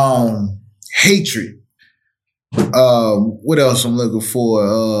 hatred. What else I'm looking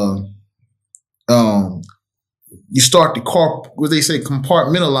for? You start to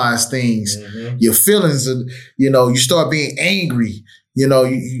compartmentalize things. Mm-hmm. Your feelings, you start being angry. You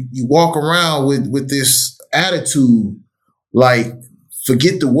walk around with this attitude like,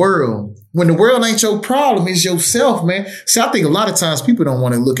 forget the world. When the world ain't your problem, it's yourself, man. See, I think a lot of times people don't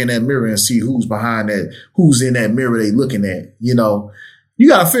want to look in that mirror and see who's behind that, who's in that mirror they looking at. You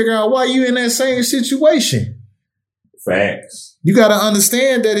got to figure out why you in that same situation. Facts. You got to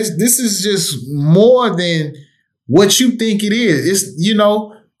understand that this is just more than what you think it is. It's,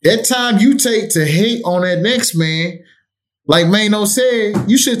 that time you take to hate on that next man, like Mano said,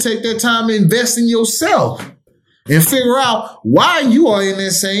 you should take that time to invest in yourself and figure out why you are in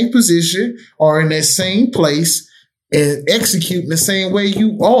that same position or in that same place and executing the same way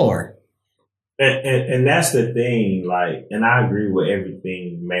you are. And that's the thing, like, and I agree with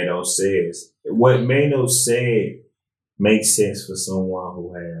everything Mano says. What Mano said makes sense for someone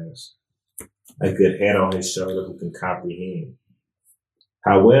who has a good head on his shoulder who can comprehend.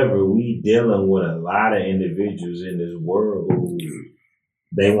 However, we dealing with a lot of individuals in this world who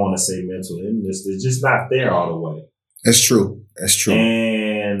they want to say mental illness. They're just not there all the way. That's true.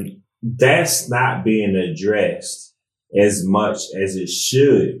 And that's not being addressed as much as it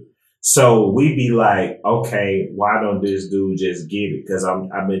should. So we be like, okay, why don't this dude just get it? Because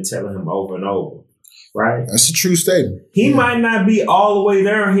I've been telling him over and over, right? That's a true statement. He might not be all the way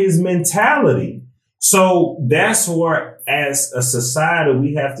there in his mentality. So that's where, as a society,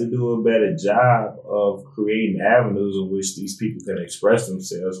 we have to do a better job of creating avenues in which these people can express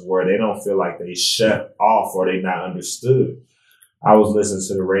themselves where they don't feel like they shut off or they not understood. I was listening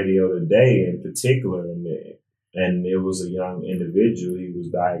to the radio today in particular, and it was a young individual. He was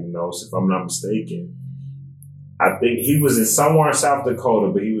diagnosed, if I'm not mistaken. I think he was in somewhere in South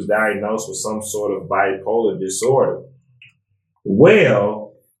Dakota, but he was diagnosed with some sort of bipolar disorder. Well,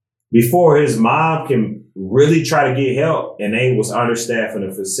 before his mom can really try to get help, and they was understaffed in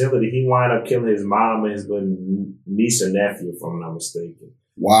the facility, he wound up killing his mom and his niece or nephew, if I'm not mistaken.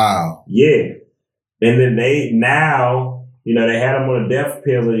 Wow. Yeah. And then they had him on a death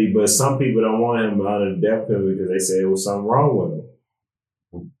penalty, but some people don't want him on a death penalty because they say there was something wrong with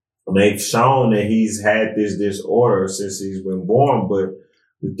him. And they've shown that he's had this disorder since he's been born. But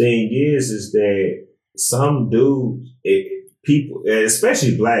the thing is that some dudes, people,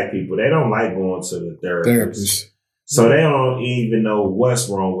 especially black people, they don't like going to the therapist. So they don't even know what's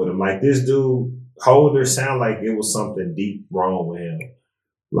wrong with him. Like this dude, Holder, sound like it was something deep wrong with him.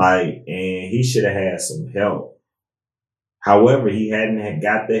 Like, and he should have had some help. However, he hadn't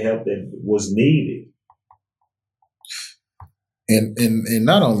got the help that was needed. And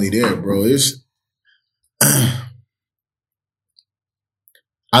not only that, bro, it's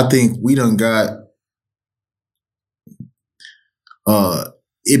I think we done got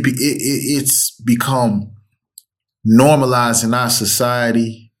it's become normalized in our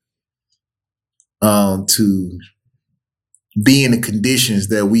society to be in the conditions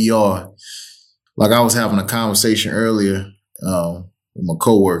that we are. Like I was having a conversation earlier with my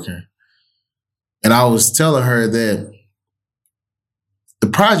coworker, and I was telling her that the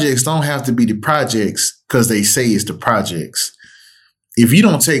projects don't have to be the projects because they say it's the projects. If you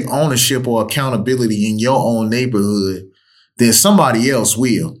don't take ownership or accountability in your own neighborhood, then somebody else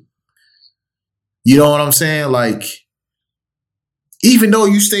will. You know what I'm saying? Like, even though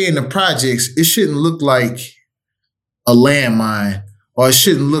you stay in the projects, it shouldn't look like a landmine or it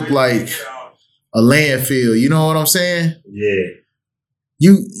shouldn't look like a landfill. You know what I'm saying?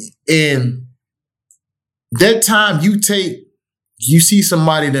 Yeah. And that time you see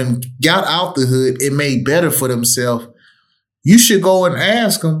somebody that got out the hood and made better for themselves, you should go and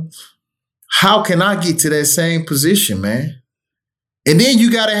ask them, how can I get to that same position, man? And then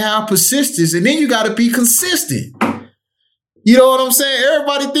you got to have persistence, and then you got to be consistent. You know what I'm saying?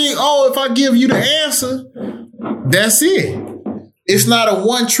 Everybody think, if I give you the answer, that's it. It's not a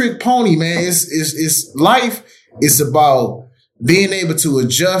one-trick pony, man. It's life. It's about being able to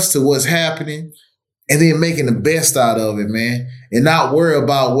adjust to what's happening and then making the best out of it, man. And not worry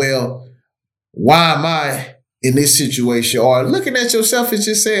about, well, why am I in this situation? Or looking at yourself and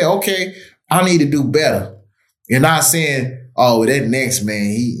just saying, okay, I need to do better. You're not saying, that next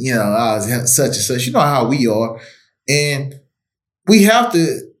man, he, such and such. You know how we are. And we have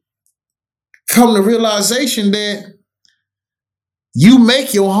to come to realization that you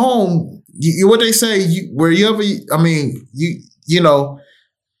make your home, what they say,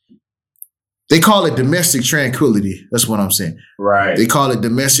 they call it domestic tranquility. That's what I'm saying. Right. They call it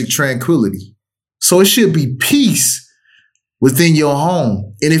domestic tranquility. So it should be peace within your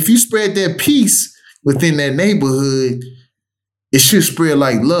home. And if you spread that peace within that neighborhood, it should spread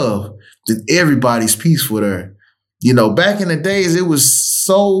like love, that everybody's peaceful there. Back in the days, it was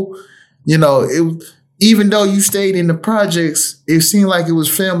so, even though you stayed in the projects, it seemed like it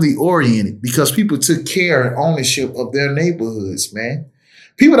was family oriented because people took care and ownership of their neighborhoods, man.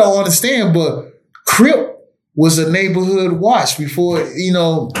 People don't understand, but Crip was a neighborhood watch before,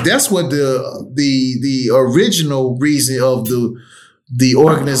 that's what the original reason of the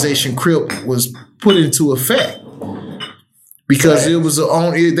organization Crip was put into effect. Because it was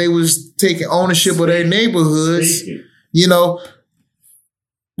they was taking ownership of their neighborhoods.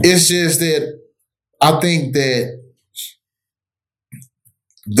 It's just that I think that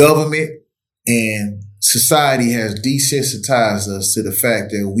government and society has desensitized us to the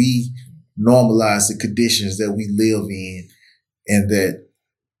fact that we normalize the conditions that we live in, and that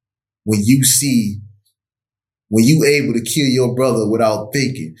when you able to kill your brother without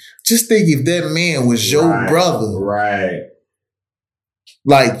thinking, just think if that man was your brother. Right.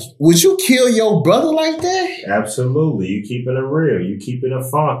 Like, would you kill your brother like that? Absolutely. You keeping it real. You keeping it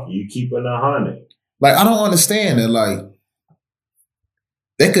funky. You keeping it 100. Like, I don't understand that. Like,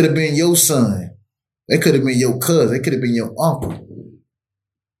 that could have been your son. That could have been your cousin. That could have been your uncle.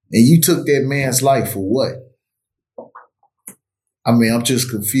 And you took that man's life for what? I mean, I'm just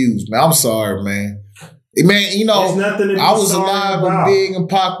confused, man. I'm sorry, man. Man, I was alive when Big and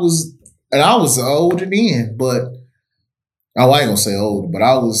Pac was, and I was older then, but I ain't gonna say older, but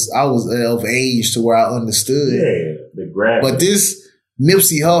I was of age to where I understood. Yeah, the gravity. But this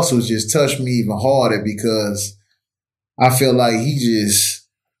Nipsey Hussle just touched me even harder because I feel like he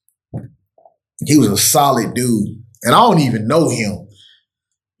was a solid dude, and I don't even know him.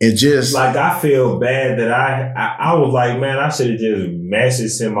 And just like, I feel bad that I was like, man, I should have just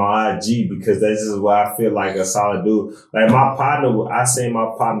messaged him on IG because that's just what I feel like, a solid dude. Like I seen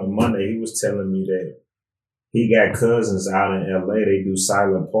my partner Monday. He was telling me that he got cousins out in LA. They do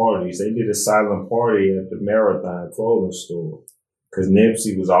silent parties. They did a silent party at the Marathon clothing store because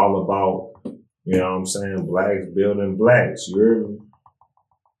Nipsey was all about, blacks building blacks. You heard me?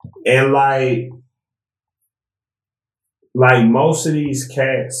 And like most of these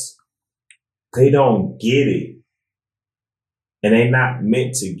cats, they don't get it. And they not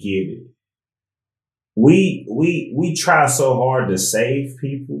meant to get it. We try so hard to save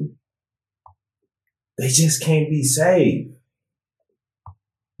people. They just can't be saved.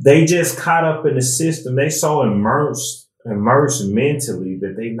 They just caught up in the system. They so immersed mentally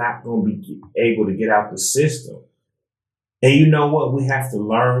that they not going to be able to get out the system. And you know what? We have to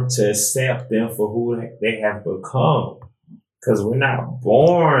learn to accept them for who they have become. Because we're not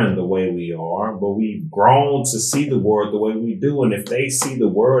born the way we are, but we've grown to see the world the way we do. And if they see the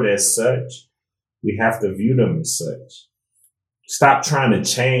world as such, we have to view them as such. Stop trying to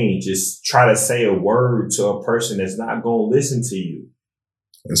change. Just try to say a word to a person that's not going to listen to you.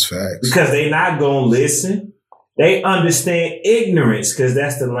 That's facts. Because they not going to listen. They understand ignorance because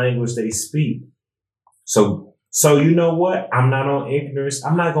that's the language they speak. So you know what? I'm not on ignorance.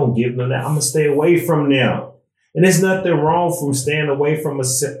 I'm not going to give them that. I'm going to stay away from them. And there's nothing wrong from staying away from a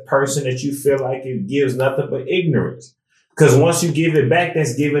person that you feel like it gives nothing but ignorance. Because once you give it back,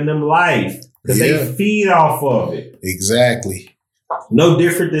 that's giving them life. Because they feed off of it. Exactly. No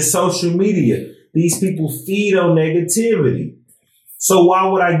different than social media. These people feed on negativity. So why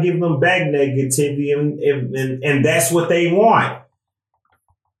would I give them back negativity? And that's what they want.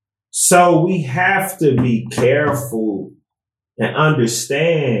 So we have to be careful and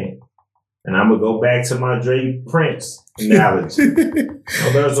understand. And I'm going to go back to my Dre Prince analogy.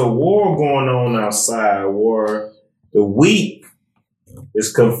 So there's a war going on outside where the weak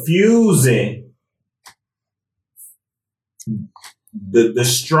is confusing the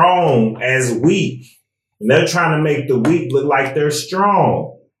strong as weak. And they're trying to make the weak look like they're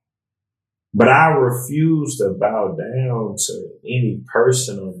strong. But I refuse to bow down to any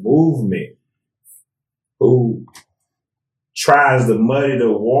person or movement who tries to muddy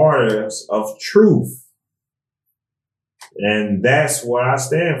the waters of truth. And that's what I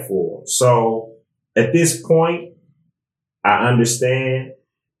stand for. So at this point, I understand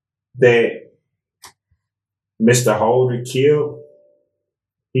that Mr. Holder killed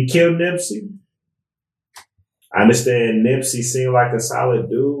Nipsey. I understand Nipsey seemed like a solid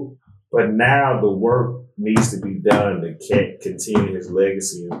dude, but now the work needs to be done to continue his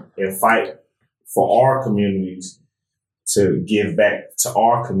legacy and fight for our communities, to give back to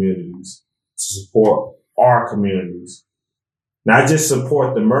our communities, to support our communities. Not just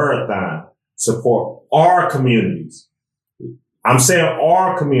support the marathon, support our communities. I'm saying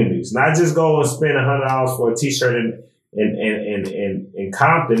our communities, not just go and spend $100 for a t-shirt in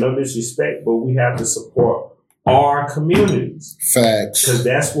Compton, no disrespect, but we have to support our communities. Facts. Because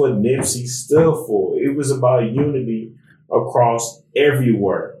that's what Nipsey stood for. It was about unity across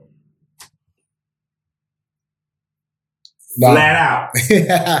everywhere. Flat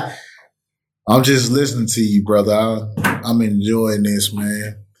out. I'm just listening to you, brother. I'm enjoying this,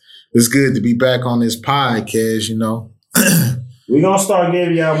 man. It's good to be back on this podcast, you know. We're going to start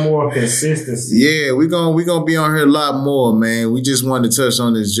giving y'all more consistency. Yeah, we're gonna be on here a lot more, man. We just wanted to touch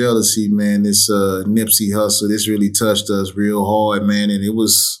on this jealousy, man, this Nipsey hustle. This really touched us real hard, man, and it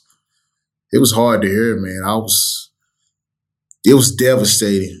was hard to hear, man. It was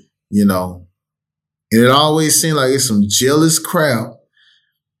devastating, you know. And it always seemed like it's some jealous crowd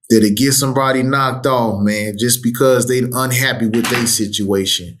that'll get somebody knocked off, man, just because they unhappy with their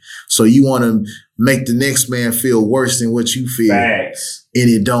situation. So you want to make the next man feel worse than what you feel. Facts. And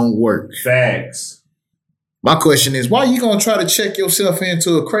it don't work. Facts. My question is, why are you going to try to check yourself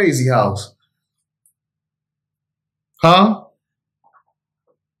into a crazy house? Huh?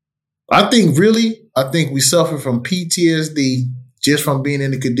 I think we suffer from PTSD just from being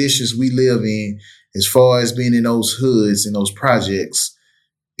in the conditions we live in, as far as being in those hoods and those projects.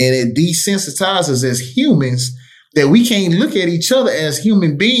 And it desensitizes us as humans that we can't look at each other as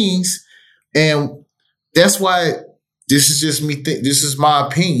human beings. And that's why this is just me. This is my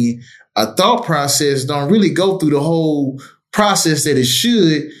opinion. A thought process don't really go through the whole process that it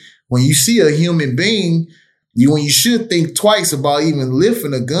should. When you see a human being, when you should think twice about even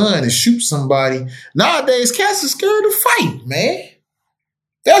lifting a gun and shoot somebody. Nowadays, cats are scared to fight, man.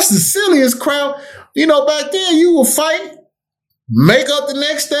 That's the silliest crowd. You know, back then you would fight, make up the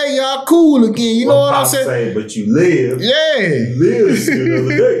next day, y'all cool again. You know what I'm saying? But you live. Yeah. You live still the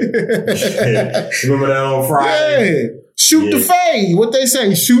other day. Remember that on Friday? Yeah. Shoot the fade. What they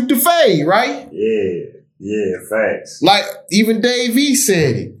say, shoot the fade, right? Yeah, facts. Like, even Dave E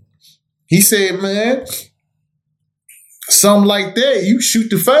said it. He said, man, something like that, you shoot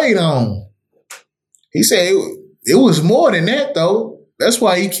the fade on. He said it was more than that, though. That's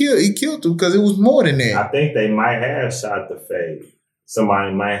why he killed him, because it was more than that. I think they might have shot the fade.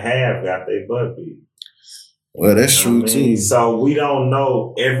 somebody might have got their butt beat. Well, that's true too. So we don't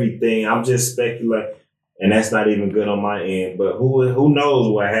know everything. I'm just speculating, and that's not even good on my end. But who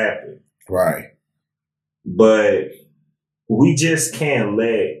knows what happened? Right. But we just can't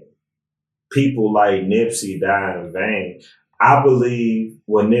let people like Nipsey die in vain. I believe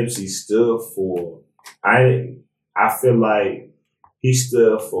what Nipsey stood for. I feel like he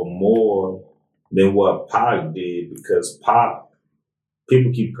stood for more than what Pac did, because Pac,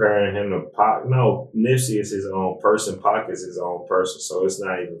 people keep comparing him to Pac. No, Nipsey is his own person. Pac is his own person, so it's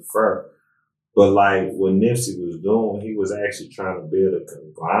not even fair. But like what Nipsey was doing, he was actually trying to build a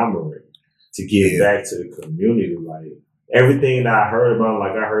conglomerate to give back to the community. Like everything that I heard about him,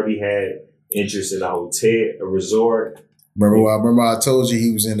 like I heard he had interest in a hotel, a resort. Remember I told you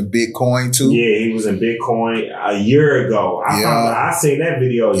he was into Bitcoin too? Yeah, he was in Bitcoin a year ago. I seen that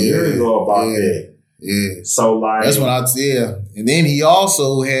video a year ago about that. Yeah. So like that's when and then he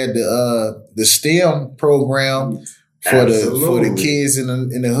also had the STEM program for the kids in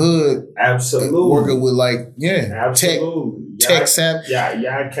the hood. Absolutely. Working with tech savvy.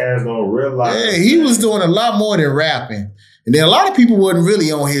 Y'all cats don't realize. Yeah, he was doing a lot more than rapping. And then a lot of people wasn't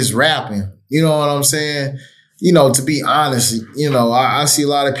really on his rapping. You know what I'm saying? You know, to be honest, you know, I see a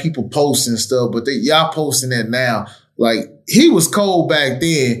lot of people posting stuff, but y'all posting that now. Like, he was cold back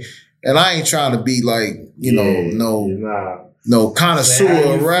then, and I ain't trying to be like, no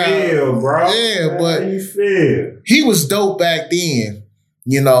connoisseur around. Feel, bro. Yeah, but how you feel? He was dope back then,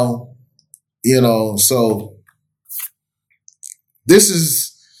 you know, so this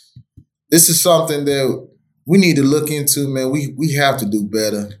is something that we need to look into, man. We have to do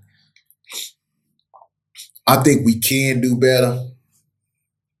better. I think we can do better.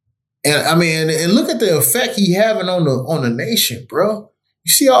 And I mean, and look at the effect he having on the nation, bro.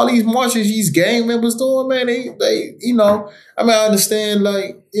 You see all these marches these gang members doing, man, they you know, I mean, I understand,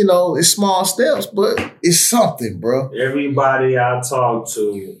 like, you know, it's small steps, but it's something, bro. Everybody I talked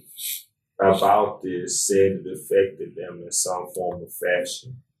to about this said it affected them in some form or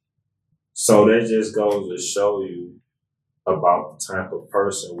fashion. So that just goes to show you about the type of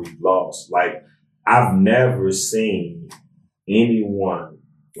person we've lost. Like, I've never seen anyone,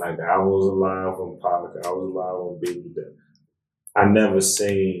 like I was alive when Pac, I was alive when Biggie died. I never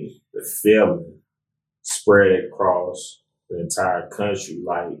seen the feeling spread across the entire country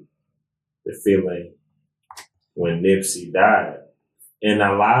like the feeling when Nipsey died. And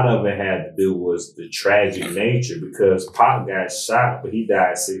a lot of it had to do with the tragic nature, because Pac got shot, but he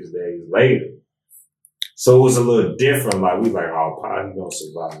died 6 days later. So it was a little different. Like, we like, oh, Pac, he gonna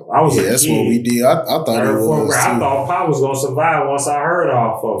survive. I was that's what we did. I thought it was I thought Pac was gonna survive once I heard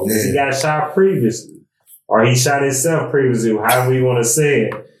off of him. He got shot previously. Or he shot himself previously, however you want to say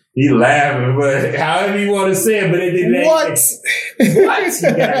it. He laughing, but however you want to say it, but it didn't. What? He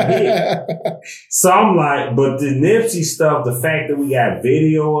got hit. So I'm like, but the Nipsey stuff, the fact that we got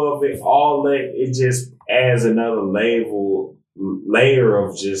video of it, all that, it just adds another layer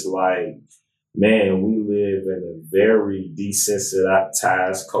of just like, man, we live in a very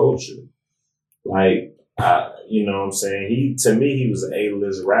desensitized culture. Like, you know what I'm saying? To me, he was an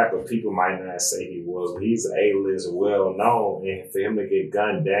A-list rapper. People might not say he was, but he's an A-list, well-known. And for him to get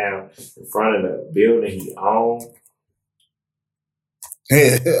gunned down in front of the building he owned.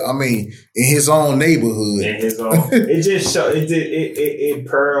 I mean, in his own neighborhood. In his own. It just showed,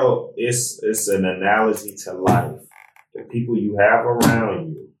 Pearl, it's an analogy to life. The people you have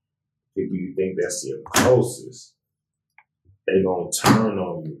around you, people you think that's your closest, they're gonna turn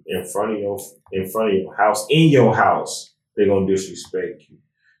on you in front of your house, in your house. They're gonna disrespect you.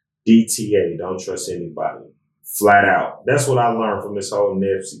 DTA, don't trust anybody. Flat out. That's what I learned from this whole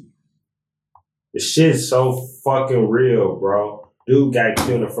Nipsey. The shit's so fucking real, bro. Dude got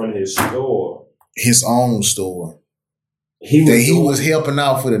killed in front of his store. His own store. He was helping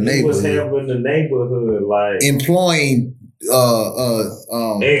out for the neighborhood. He was helping the neighborhood, like employing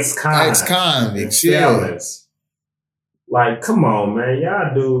ex-convicts. Yeah. Like, come on, man.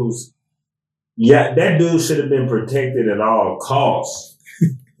 Y'all dudes. Yeah, that dude should have been protected at all costs.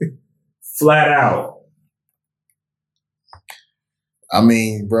 Flat out. I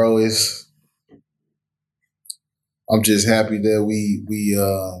mean, bro, I'm just happy that we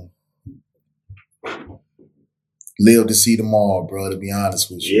live to see tomorrow, bro, to be honest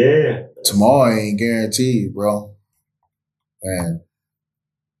with you. Yeah. Tomorrow ain't guaranteed, bro. And,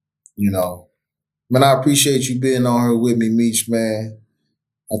 you know, man, I appreciate you being on here with me, Meech, man.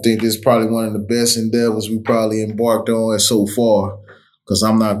 I think this is probably one of the best endeavors we probably embarked on so far. Because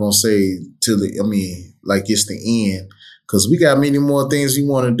I'm not going to say like it's the end. Because we got many more things we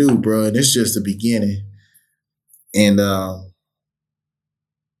want to do, bro. And it's just the beginning. And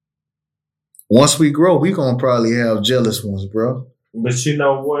Once we grow, we gonna probably have jealous ones, bro. But you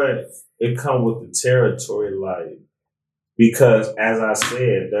know what? It come with the territory, like, because as I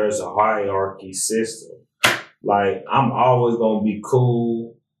said, there's a hierarchy system. Like, I'm always gonna be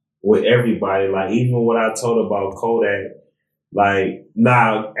cool with everybody. Like, even what I told about Kodak, like,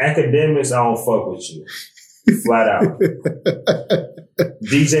 now academics, I don't fuck with you. Flat out.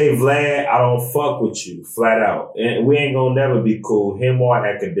 DJ Vlad, I don't fuck with you. Flat out. And we ain't gonna never be cool, him or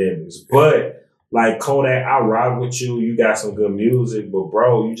academics. But like Kodak, I rock with you. You got some good music, but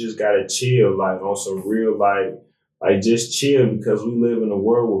bro, you just gotta chill, like on some real, like just chill, because we live in a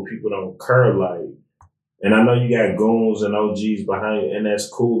world where people don't care, like. And I know you got goons and OGs behind you, and that's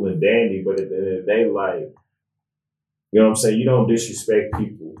cool and dandy, but at the end of the day, like, you know what I'm saying? You don't disrespect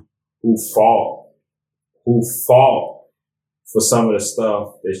people who fought for some of the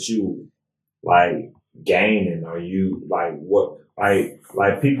stuff that you, like, gaining, or you, like, what,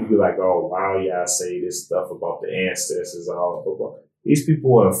 like people be like, oh, wow, yeah, I say this stuff about the ancestors, all blah, blah. These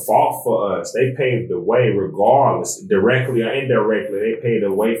people have fought for us. They paved the way regardless, directly or indirectly. They paved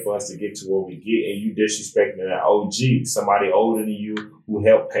the way for us to get to where we get, and you disrespecting that OG, somebody older than you who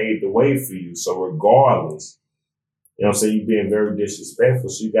helped pave the way for you. So regardless, you know what I'm saying, you being very disrespectful,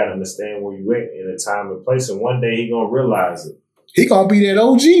 so you got to understand where you at in a time and place, and one day he going to realize it. He going to be that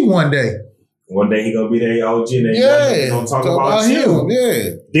OG one day. One day he going to be that OG, and then he going to talk about him. you. Yeah.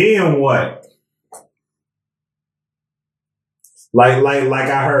 Then what? Like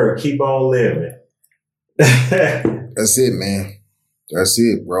I heard, keep on living. That's it, man. That's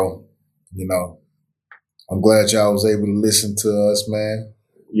it, bro. You know, I'm glad y'all was able to listen to us, man.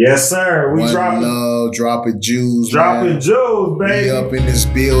 Yes, sir. We dropping love, dropping jewels, dropping man. jewels, baby. We up in this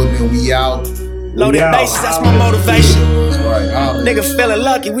building, we out. Loaded bases, that's my motivation. That's right. Nigga feeling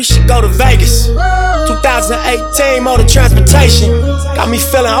lucky, we should go to Vegas. 2018 motor transportation got me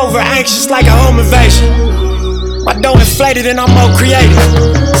feeling over anxious like a home invasion. My dough inflated and I'm more creative.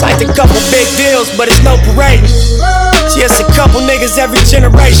 Signed a couple big deals, but it's no parade. See, it's a couple niggas every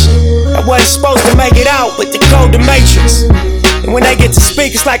generation that wasn't supposed to make it out with the code the Matrix. And when they get to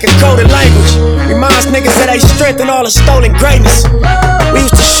speak, it's like a coded language. Reminds niggas that they strength and all the stolen greatness. We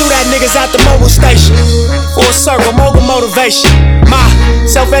used to shoot at niggas at the mobile station. Full circle, mogul motivation. My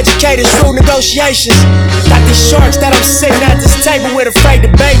self-educated, shrewd negotiations. Got these sharks that I'm sitting at this table with afraid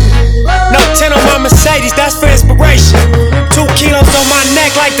to bait me. No 10 on my Mercedes, that's for inspiration. 2 kilos on my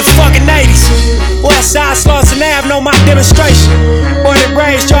neck like the fucking 80s. Westside Slauson Ave, know my demonstration. Born and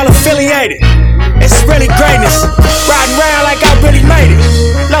raised, y'all affiliated. It's really greatness. Riding around like I really made it.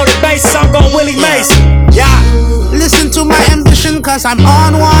 Loaded bases, I'm gon' Willie Mason. Yeah. Listen to my ambition, cause I'm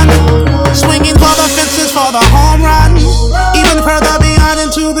on one. Swinging for the fences for the home run. Even further beyond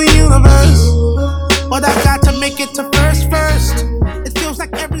into the universe. But I've got to make it to first. It feels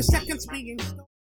like every second's being